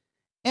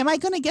 am I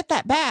going to get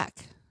that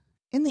back?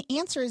 And the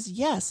answer is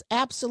yes,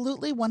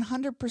 absolutely,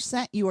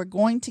 100% you are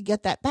going to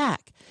get that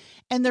back.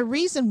 And the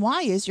reason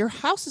why is your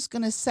house is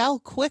going to sell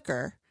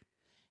quicker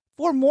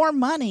for more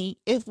money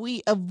if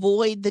we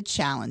avoid the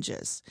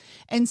challenges.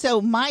 And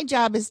so my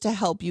job is to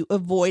help you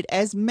avoid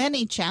as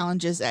many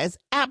challenges as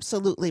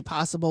absolutely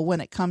possible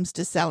when it comes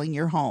to selling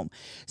your home.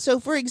 So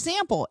for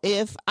example,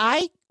 if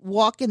I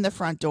walk in the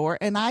front door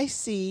and I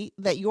see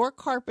that your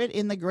carpet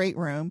in the great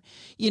room,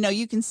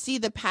 you can see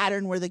the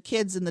pattern where the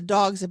kids and the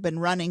dogs have been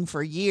running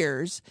for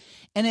years,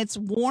 and it's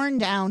worn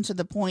down to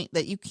the point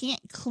that you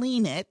can't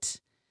clean it.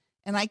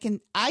 And I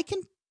can,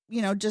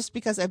 just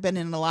because I've been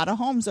in a lot of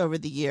homes over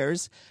the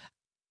years,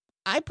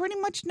 I pretty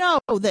much know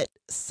that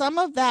some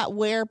of that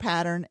wear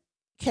pattern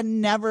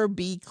can never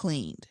be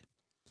cleaned.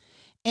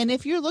 And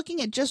if you're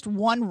looking at just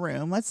one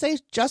room, let's say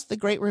just the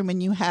great room,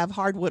 and you have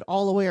hardwood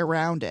all the way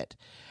around it,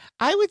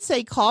 I would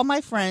say call my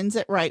friends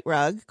at Right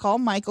Rug, call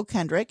Michael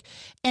Kendrick,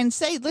 and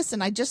say,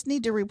 listen, I just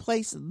need to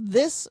replace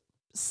this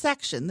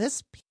section,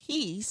 this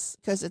piece,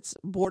 because it's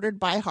bordered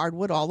by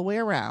hardwood all the way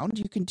around.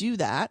 You can do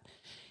that,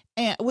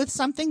 and with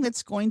something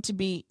that's going to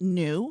be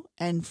new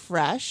and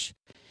fresh,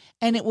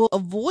 and it will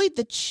avoid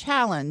the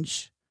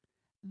challenge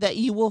that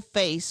you will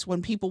face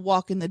when people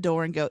walk in the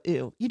door and go,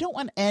 ew. You don't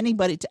want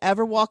anybody to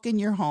ever walk in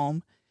your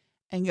home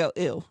and go,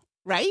 ew,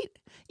 right?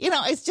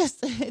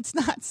 It's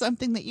not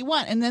something that you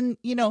want. And then,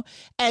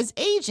 as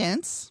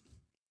agents,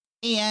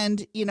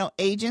 and,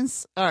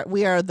 agents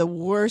we are the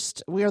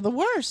worst in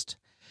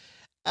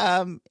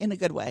a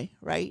good way,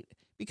 right?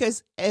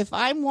 Because if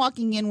I'm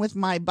walking in with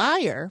my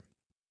buyer,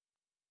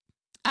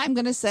 I'm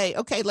going to say,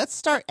 okay, let's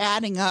start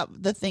adding up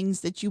the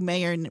things that you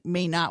may or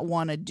may not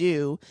want to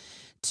do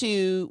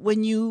to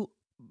when you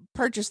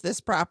purchase this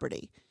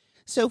property.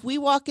 So if we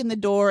walk in the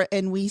door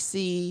and we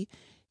see,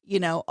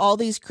 all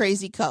these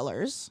crazy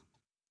colors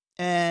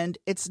and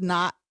it's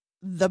not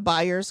the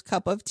buyer's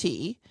cup of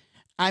tea,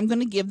 I'm going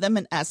to give them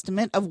an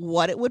estimate of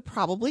what it would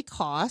probably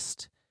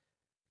cost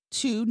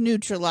to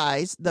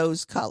neutralize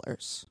those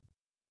colors.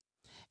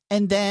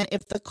 And then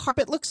if the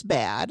carpet looks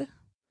bad,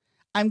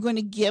 I'm going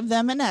to give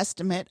them an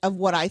estimate of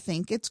what I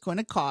think it's going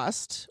to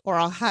cost, or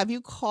I'll have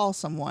you call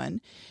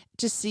someone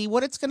to see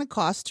what it's going to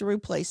cost to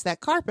replace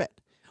that carpet,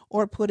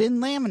 or put in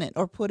laminate,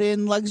 or put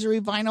in luxury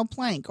vinyl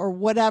plank, or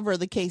whatever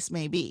the case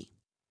may be.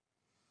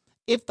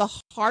 If the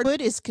hardwood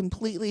is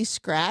completely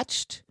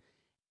scratched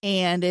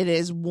and it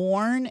is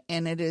worn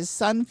and it is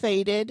sun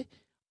faded,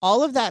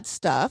 all of that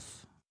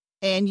stuff,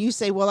 and you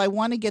say, well, I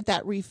want to get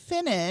that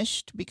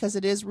refinished because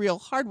it is real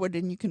hardwood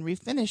and you can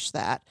refinish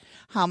that,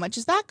 how much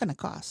is that going to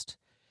cost?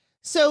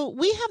 So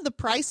we have the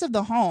price of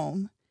the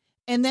home,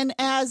 and then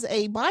as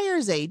a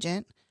buyer's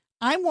agent,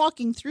 I'm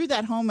walking through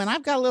that home and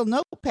I've got a little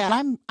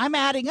notepad. I'm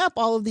adding up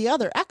all of the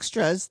other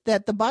extras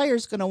that the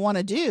buyer's going to want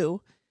to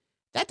do.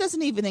 That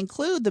doesn't even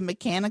include the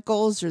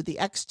mechanicals or the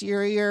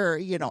exterior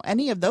or,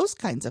 any of those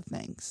kinds of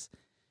things.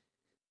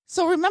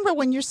 So remember,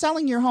 when you're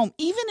selling your home,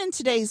 even in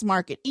today's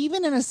market,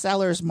 even in a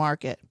seller's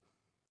market,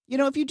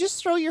 if you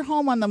just throw your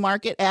home on the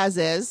market as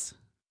is,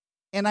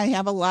 and I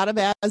have a lot of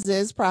as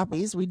is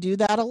properties, we do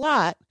that a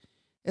lot,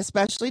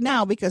 especially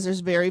now because there's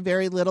very,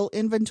 very little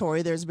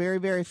inventory. There's very,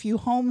 very few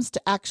homes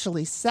to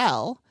actually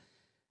sell.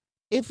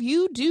 If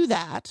you do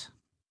that,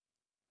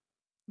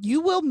 you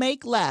will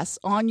make less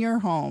on your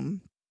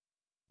home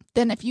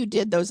than if you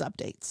did those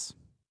updates.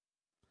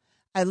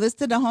 I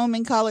listed a home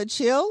in College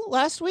Hill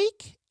last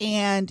week,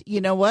 and you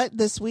know what?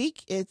 This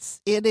week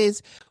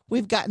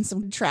we've gotten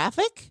some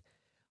traffic.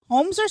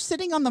 Homes are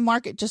sitting on the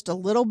market just a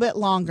little bit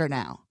longer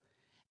now.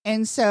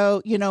 And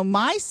so,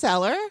 my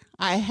seller,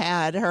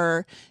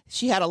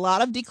 she had a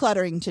lot of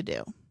decluttering to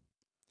do.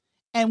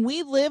 And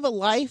we live a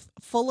life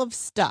full of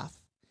stuff.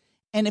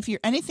 And if you're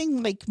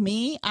anything like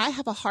me, I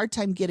have a hard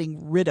time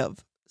getting rid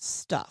of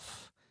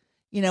stuff.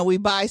 We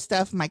buy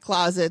stuff, my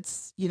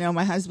closets,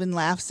 my husband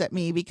laughs at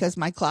me because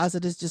my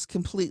closet is just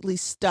completely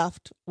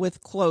stuffed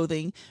with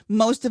clothing.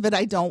 Most of it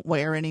I don't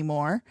wear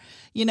anymore.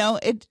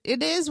 It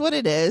is what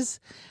it is.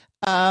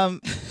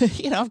 I've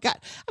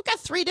got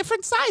 3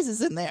 different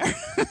sizes in there.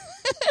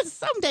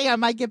 Someday I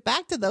might get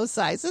back to those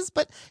sizes,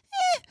 but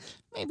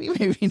maybe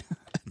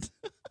not.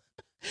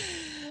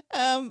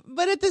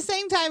 But at the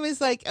same time,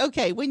 it's like,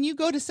 okay, when you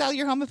go to sell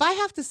your home, if I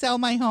have to sell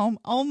my home,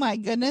 oh my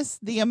goodness,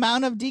 the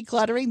amount of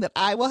decluttering that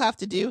I will have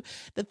to do,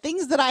 the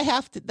things that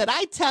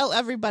I tell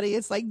everybody,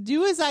 it's like,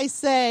 do as I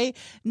say,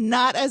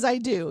 not as I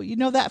do. You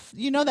know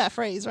that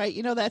phrase, right?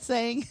 You know that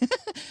saying,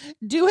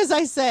 do as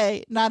I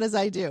say, not as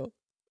I do.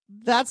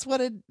 That's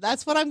what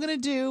I'm going to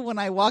do when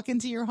I walk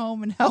into your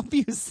home and help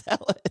you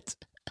sell it.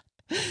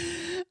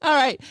 All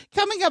right.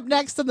 Coming up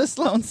next on the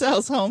Sloan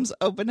Sells Homes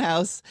Open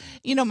House.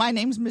 My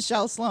name's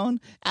Michelle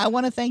Sloan. I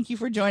want to thank you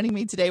for joining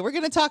me today. We're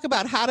going to talk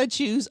about how to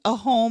choose a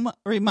home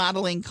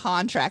remodeling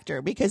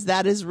contractor, because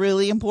that is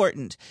really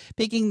important.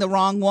 Picking the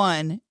wrong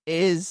one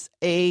is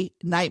a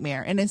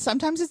nightmare. And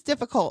sometimes it's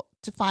difficult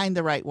to find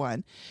the right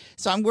one.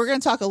 So we're going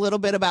to talk a little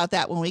bit about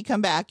that when we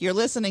come back. You're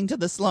listening to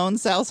the Sloan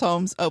Sells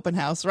Homes Open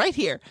House right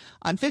here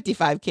on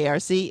 55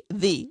 KRC,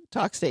 the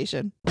talk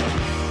station.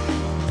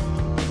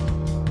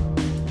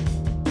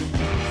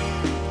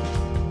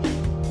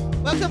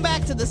 Welcome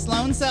back to the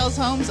Sloan Sells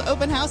Homes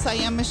Open House. I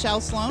am Michelle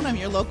Sloan. I'm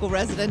your local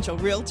residential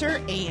realtor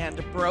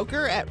and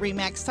broker at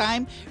RE/MAX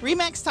Time.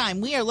 RE/MAX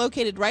Time, we are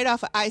located right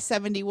off of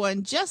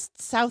I-71,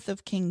 just south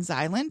of Kings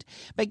Island.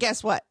 But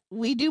guess what?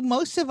 We do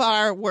most of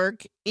our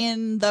work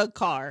in the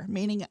car,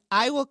 meaning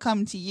I will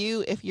come to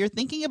you if you're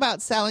thinking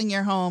about selling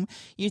your home,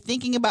 you're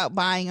thinking about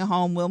buying a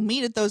home. We'll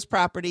meet at those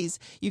properties.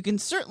 You can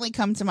certainly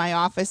come to my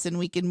office and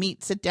we can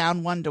meet, sit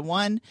down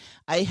one-to-one.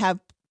 I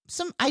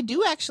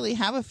do actually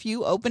have a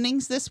few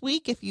openings this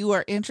week. If you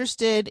are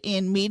interested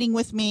in meeting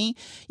with me,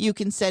 you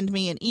can send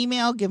me an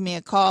email, give me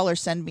a call, or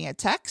send me a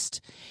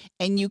text.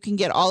 And you can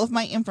get all of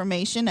my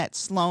information at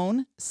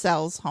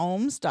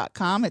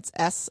sloansellshomes.com. It's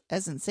S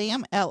as in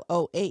Sam,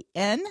 Loan,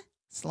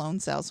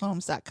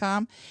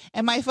 sloansellshomes.com.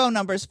 And my phone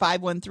number is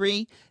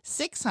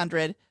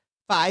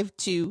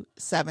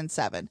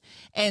 513-600-5277.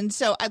 And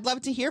so I'd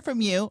love to hear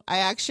from you. I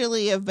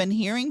actually have been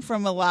hearing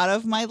from a lot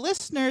of my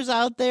listeners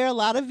out there, a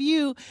lot of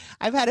you.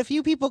 I've had a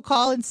few people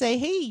call and say,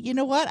 hey, you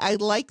know what? I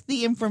like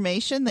the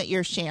information that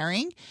you're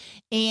sharing.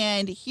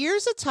 And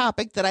here's a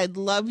topic that I'd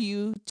love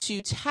you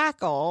to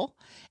tackle.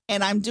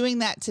 And I'm doing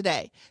that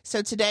today.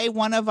 So today,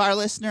 one of our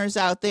listeners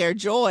out there,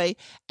 Joy,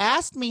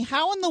 asked me,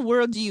 how in the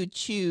world do you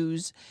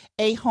choose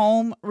a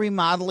home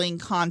remodeling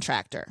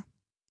contractor?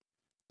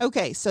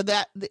 Okay, so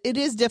that it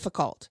is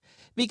difficult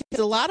because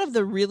a lot of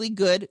the really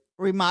good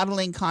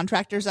remodeling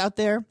contractors out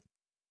there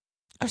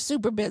are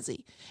super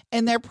busy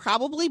and they're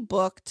probably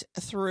booked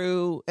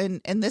through,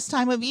 and this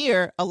time of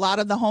year, a lot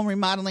of the home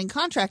remodeling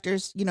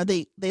contractors,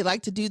 they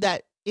like to do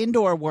that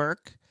indoor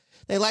work.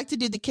 They like to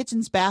do the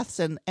kitchens, baths,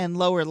 and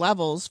lower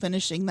levels,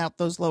 finishing out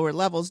those lower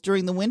levels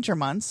during the winter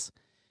months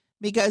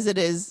because it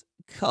is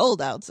cold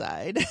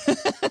outside.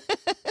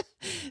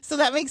 So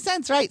that makes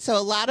sense, right? So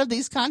a lot of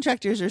these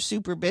contractors are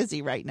super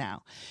busy right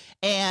now.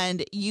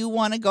 And you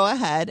want to go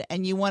ahead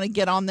and you want to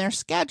get on their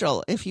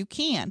schedule if you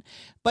can.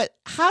 But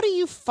how do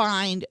you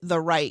find the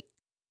right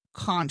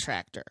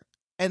contractor?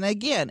 And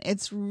again,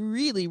 it's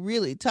really,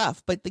 really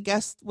tough. But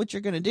guess what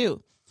you're going to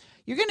do?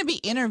 You're going to be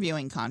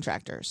interviewing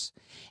contractors.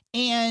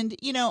 And,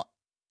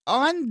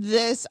 on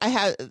this,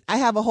 I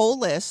have a whole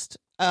list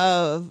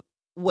of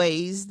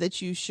ways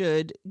that you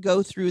should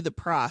go through the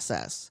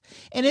process.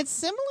 And it's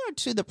similar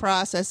to the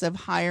process of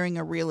hiring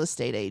a real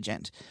estate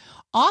agent.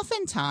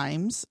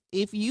 Oftentimes,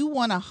 if you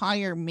want to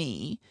hire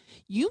me,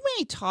 you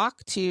may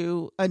talk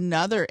to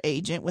another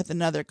agent with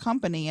another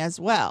company as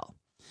well.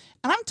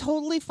 And I'm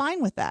totally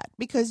fine with that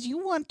because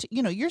you want to,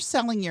 you're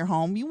selling your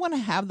home. You want to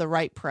have the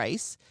right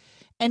price.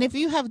 And if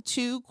you have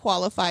two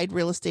qualified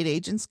real estate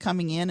agents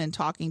coming in and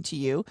talking to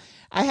you,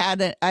 I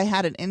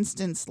had an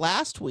instance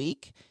last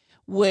week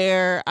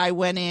where I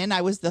went in,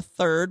 I was the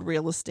third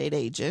real estate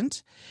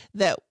agent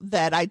that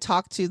I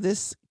talked to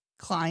this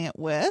client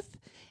with.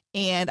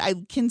 And I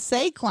can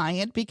say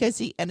client because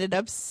he ended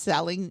up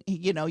selling,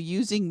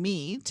 using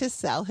me to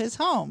sell his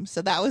home.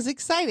 So that was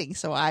exciting.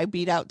 So I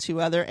beat out two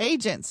other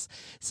agents.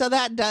 So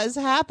that does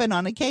happen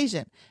on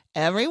occasion.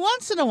 Every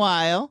once in a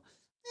while,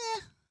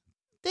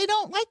 they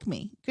don't like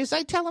me because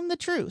I tell them the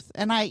truth.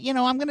 And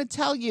I'm going to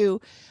tell you,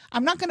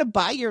 I'm not going to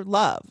buy your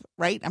love,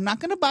 right? I'm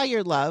not going to buy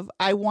your love.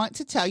 I want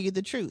to tell you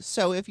the truth.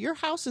 So if your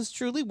house is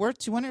truly worth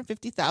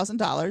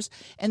 $250,000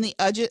 and the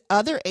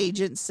other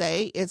agents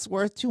say it's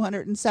worth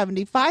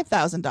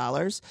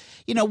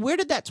 $275,000, where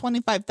did that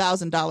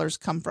 $25,000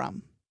 come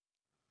from?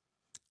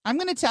 I'm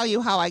going to tell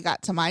you how I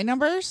got to my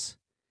numbers.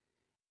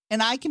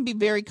 And I can be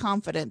very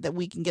confident that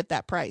we can get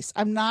that price.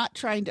 I'm not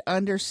trying to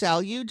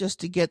undersell you just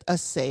to get a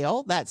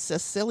sale. That's the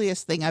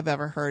silliest thing I've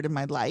ever heard in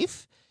my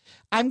life.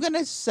 I'm going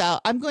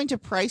to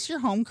price your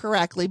home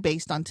correctly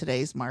based on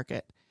today's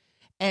market.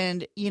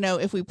 And,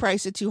 if we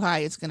price it too high,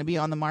 it's going to be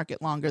on the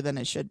market longer than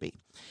it should be.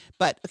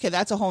 But, okay,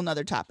 that's a whole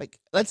nother topic.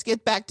 Let's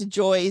get back to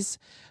Joy's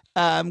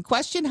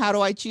question. How do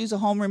I choose a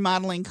home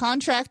remodeling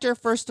contractor?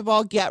 First of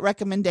all, get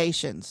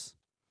recommendations,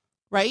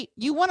 right?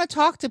 You want to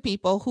talk to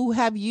people who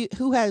have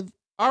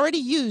already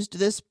used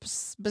this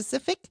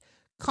specific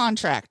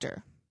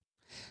contractor.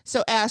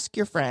 So ask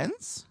your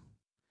friends.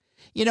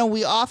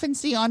 We often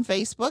see on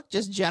Facebook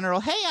just general,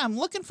 hey, I'm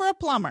looking for a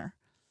plumber.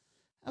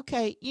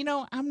 Okay,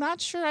 I'm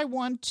not sure I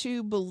want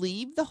to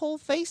believe the whole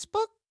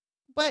Facebook,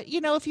 but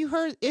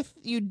if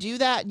you do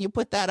that and you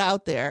put that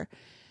out there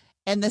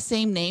and the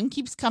same name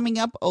keeps coming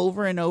up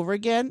over and over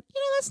again,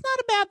 that's not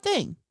a bad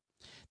thing.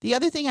 The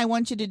other thing I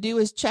want you to do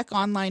is check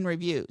online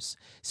reviews.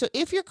 So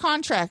if your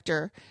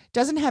contractor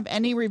doesn't have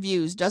any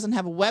reviews, doesn't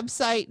have a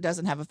website,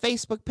 doesn't have a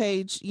Facebook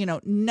page,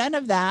 none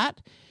of that,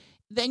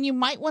 then you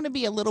might want to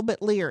be a little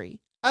bit leery.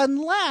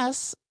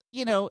 Unless,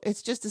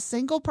 it's just a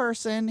single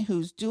person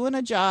who's doing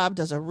a job,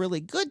 does a really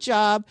good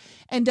job,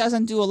 and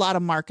doesn't do a lot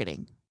of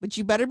marketing. but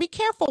you better be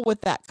careful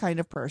with that kind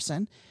of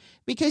person,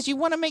 because you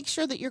want to make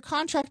sure that your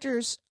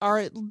contractors are,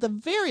 at the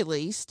very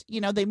least,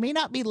 they may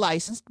not be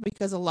licensed,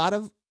 because a lot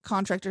of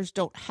contractors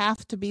don't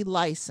have to be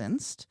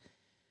licensed,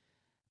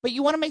 but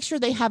you want to make sure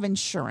they have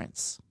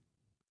insurance.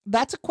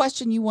 That's a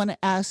question you want to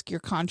ask your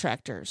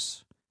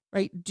contractors,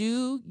 right?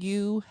 Do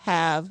you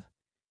have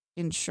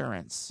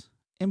insurance?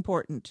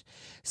 Important.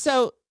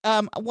 So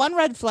one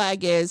red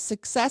flag is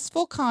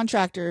successful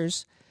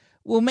contractors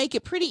will make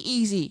it pretty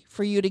easy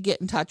for you to get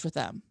in touch with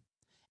them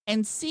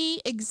and see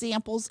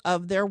examples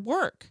of their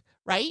work,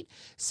 right?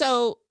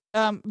 So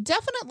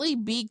definitely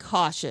be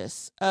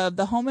cautious of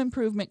the home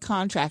improvement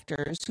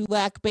contractors who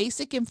lack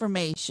basic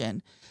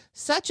information,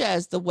 such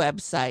as the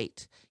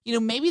website.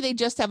 Maybe they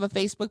just have a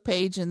Facebook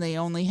page and they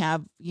only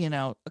have,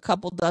 a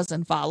couple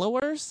dozen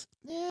followers.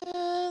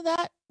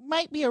 That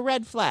might be a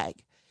red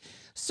flag.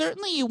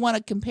 Certainly you want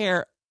to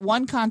compare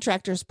one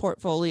contractor's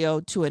portfolio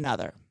to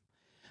another.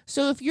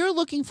 So if you're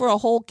looking for a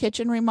whole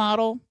kitchen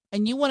remodel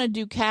and you want to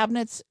do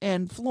cabinets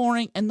and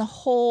flooring and the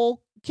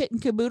whole kit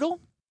and caboodle,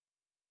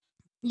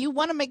 you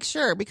want to make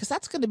sure, because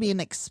that's going to be an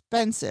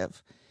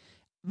expensive,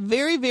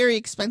 very, very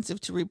expensive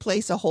to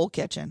replace a whole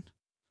kitchen.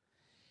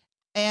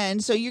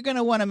 And so you're going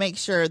to want to make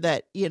sure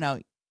that,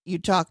 you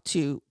talk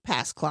to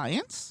past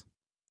clients,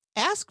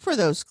 ask for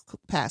those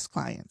past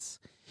clients.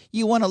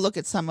 You want to look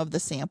at some of the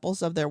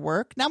samples of their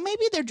work. Now,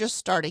 maybe they're just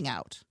starting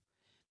out.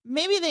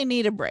 Maybe they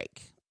need a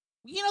break.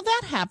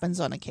 That happens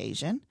on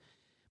occasion,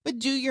 but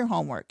do your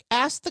homework.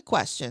 Ask the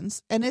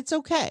questions, and it's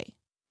okay.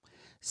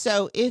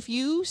 So if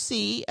you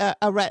see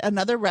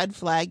another red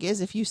flag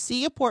is if you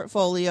see a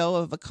portfolio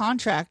of a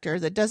contractor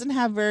that doesn't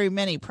have very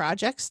many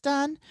projects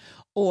done,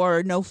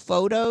 or no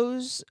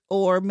photos,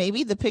 or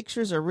maybe the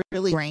pictures are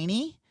really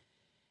grainy,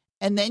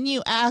 and then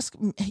you ask,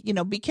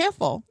 be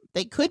careful.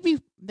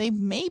 They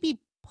may be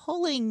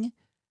pulling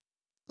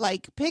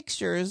like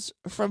pictures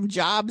from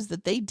jobs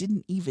that they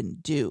didn't even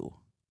do.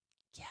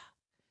 Yeah.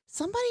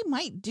 Somebody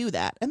might do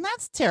that, and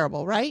that's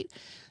terrible, right?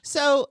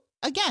 So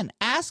again,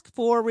 ask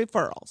for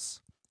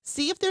referrals.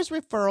 See if there's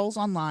referrals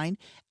online.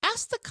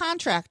 Ask the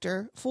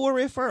contractor for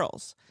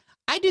referrals.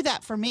 I do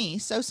that for me.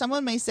 So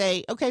someone may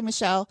say, okay,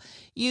 Michelle,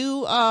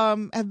 you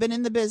have been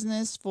in the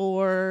business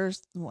for,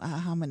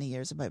 how many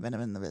years have I been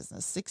in the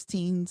business?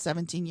 16,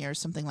 17 years,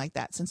 something like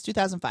that, since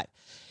 2005.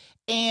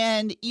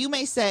 And you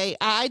may say,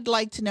 I'd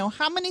like to know,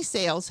 how many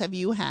sales have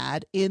you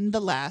had in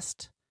the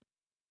last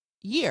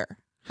year?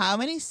 How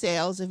many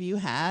sales have you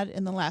had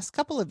in the last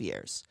couple of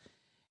years?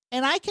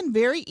 And I can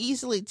very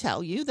easily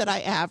tell you that I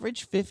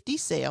average 50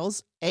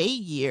 sales a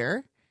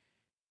year,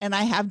 and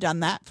I have done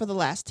that for the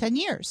last 10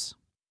 years.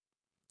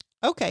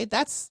 Okay,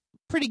 that's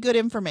pretty good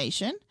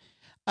information.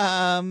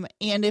 And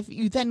if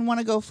you then want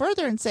to go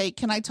further and say,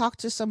 can I talk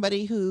to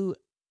somebody who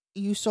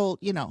you sold,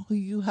 who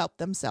you helped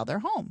them sell their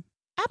home?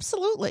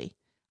 Absolutely.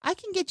 I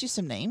can get you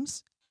some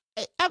names.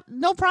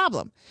 No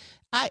problem.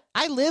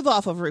 I live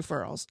off of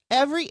referrals.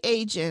 Every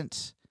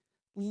agent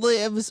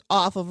lives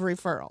off of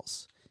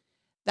referrals.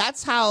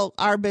 That's how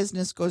our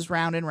business goes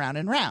round and round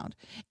and round.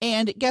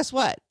 And guess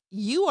what?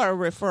 You are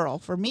a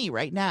referral for me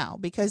right now,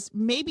 because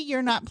maybe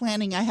you're not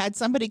planning. I had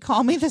somebody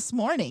call me this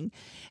morning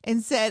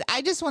and said,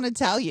 I just want to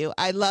tell you,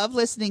 I love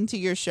listening to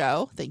your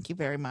show. Thank you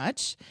very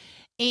much.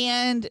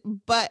 And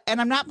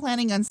I'm not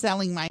planning on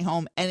selling my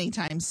home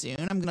anytime soon.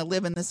 I'm going to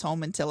live in this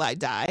home until I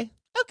die.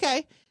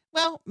 Okay.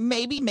 Well,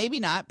 maybe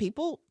not.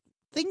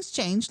 Things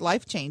change,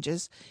 life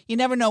changes. You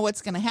never know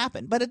what's going to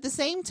happen. But at the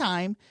same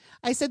time,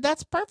 I said,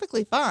 that's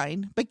perfectly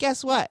fine. But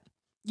guess what?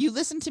 You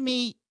listen to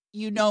me,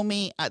 you know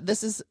me.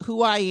 This is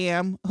who I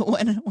am.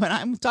 When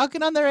I'm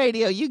talking on the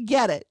radio, you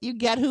get it. You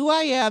get who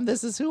I am.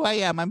 This is who I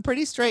am. I'm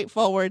pretty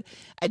straightforward.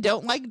 I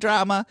don't like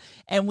drama.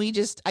 And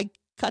I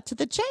cut to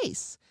the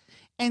chase.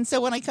 And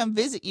so when I come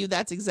visit you,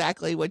 that's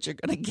exactly what you're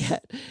going to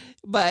get.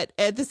 But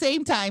at the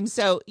same time,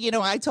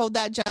 I told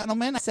that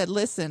gentleman, I said,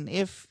 listen,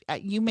 if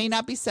you may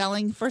not be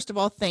selling, first of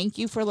all, thank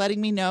you for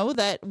letting me know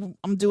that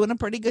I'm doing a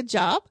pretty good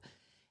job.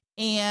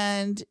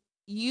 And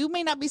you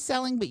may not be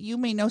selling, but you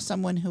may know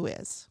someone who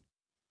is.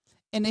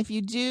 And if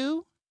you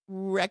do,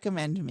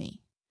 recommend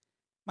me.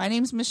 My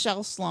name's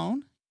Michelle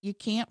Sloan. You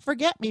can't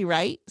forget me,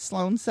 right?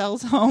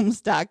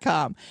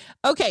 SloanSellsHomes.com.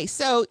 Okay,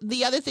 so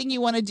the other thing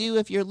you want to do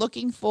if you're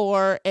looking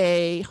for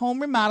a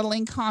home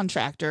remodeling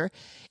contractor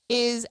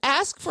is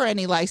ask for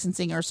any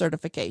licensing or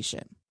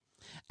certification.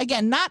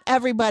 Again, not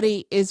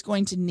everybody is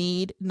going to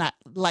need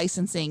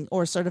licensing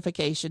or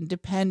certification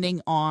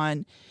depending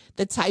on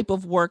the type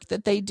of work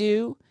that they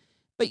do.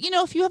 But,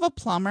 if you have a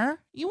plumber,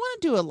 you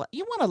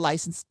want a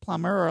licensed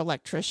plumber or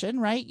electrician,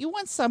 right? You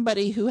want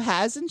somebody who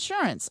has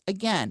insurance.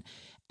 Again,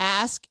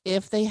 ask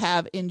if they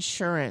have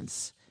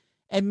insurance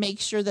and make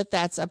sure that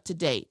that's up to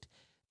date.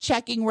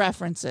 Checking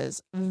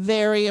references,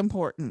 very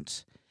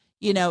important.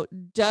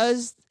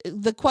 Does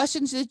the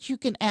questions that you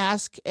can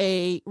ask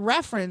a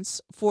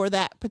reference for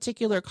that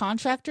particular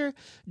contractor,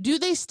 do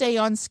they stay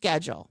on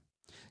schedule?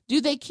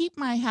 Do they keep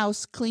my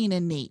house clean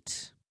and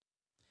neat?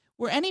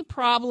 Were any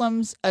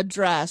problems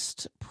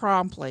addressed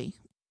promptly?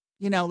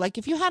 Like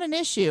if you had an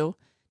issue,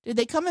 Did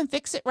they come and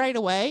fix it right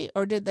away,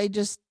 or did they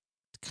just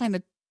kind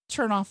of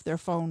turn off their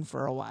phone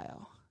for a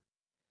while?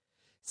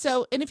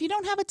 So, and if you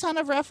don't have a ton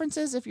of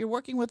references, if you're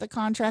working with a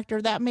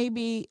contractor, that may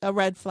be a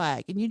red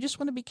flag, and you just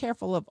want to be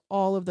careful of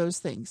all of those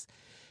things.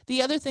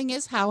 The other thing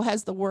is, how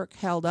has the work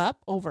held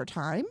up over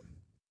time?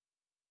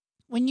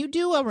 When you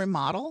do a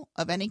remodel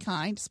of any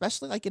kind,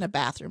 especially like in a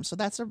bathroom, so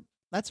that's a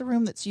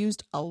room that's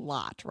used a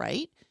lot,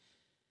 right?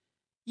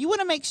 You want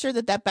to make sure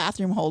that that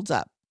bathroom holds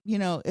up. You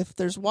know, if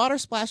there's water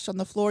splashed on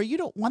the floor, you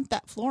don't want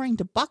that flooring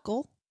to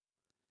buckle.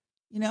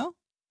 You know,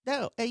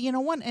 you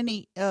don't want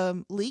any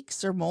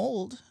leaks or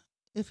mold.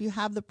 If you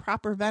have the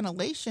proper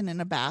ventilation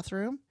in a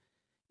bathroom,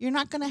 you're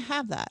not going to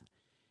have that.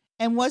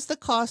 And was the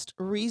cost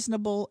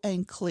reasonable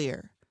and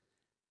clear?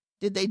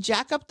 Did they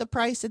jack up the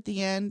price at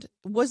the end?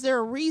 Was there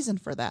a reason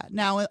for that?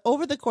 Now,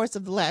 over the course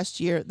of the last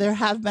year, there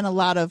have been a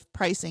lot of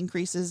price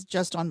increases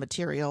just on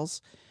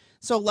materials.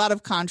 So a lot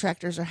of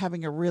contractors are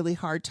having a really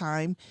hard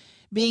time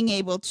being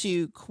able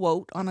to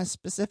quote on a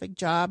specific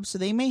job. So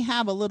they may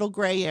have a little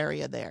gray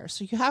area there.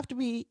 So you have to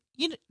be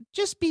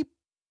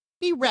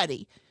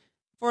ready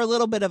for a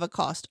little bit of a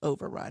cost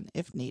overrun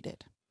if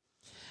needed.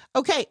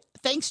 Okay,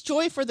 thanks,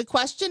 Joy, for the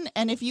question.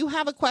 And if you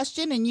have a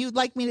question and you'd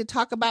like me to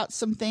talk about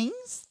some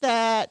things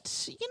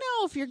that,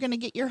 if you're going to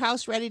get your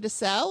house ready to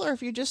sell, or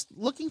if you're just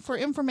looking for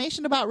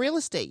information about real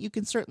estate, you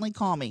can certainly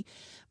call me.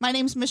 My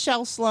name's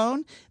Michelle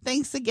Sloan.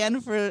 Thanks again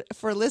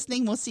for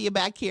listening. We'll see you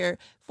back here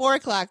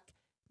 4:00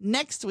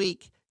 next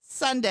week,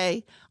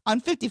 Sunday, on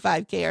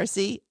 55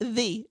 KRC,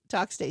 the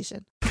talk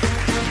station.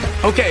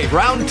 Okay,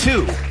 round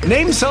two.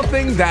 Name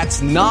something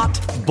that's not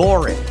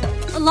boring.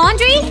 A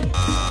laundry?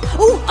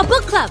 Ooh, a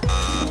book club.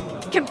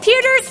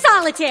 Computer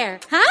solitaire,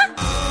 huh?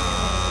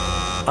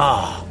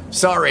 Ah,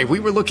 sorry, we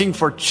were looking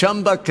for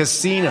Chumba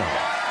Casino.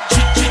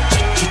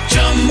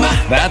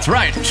 That's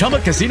right,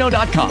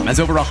 ChumbaCasino.com has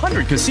over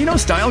 100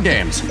 casino-style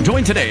games.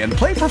 Join today and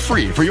play for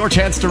free for your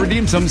chance to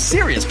redeem some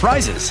serious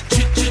prizes.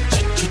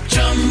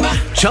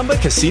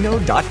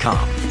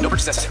 ChumbaCasino.com. No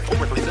purchase necessary. Void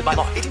where prohibited by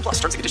law. 18+.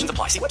 Terms and conditions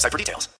apply. See website for details.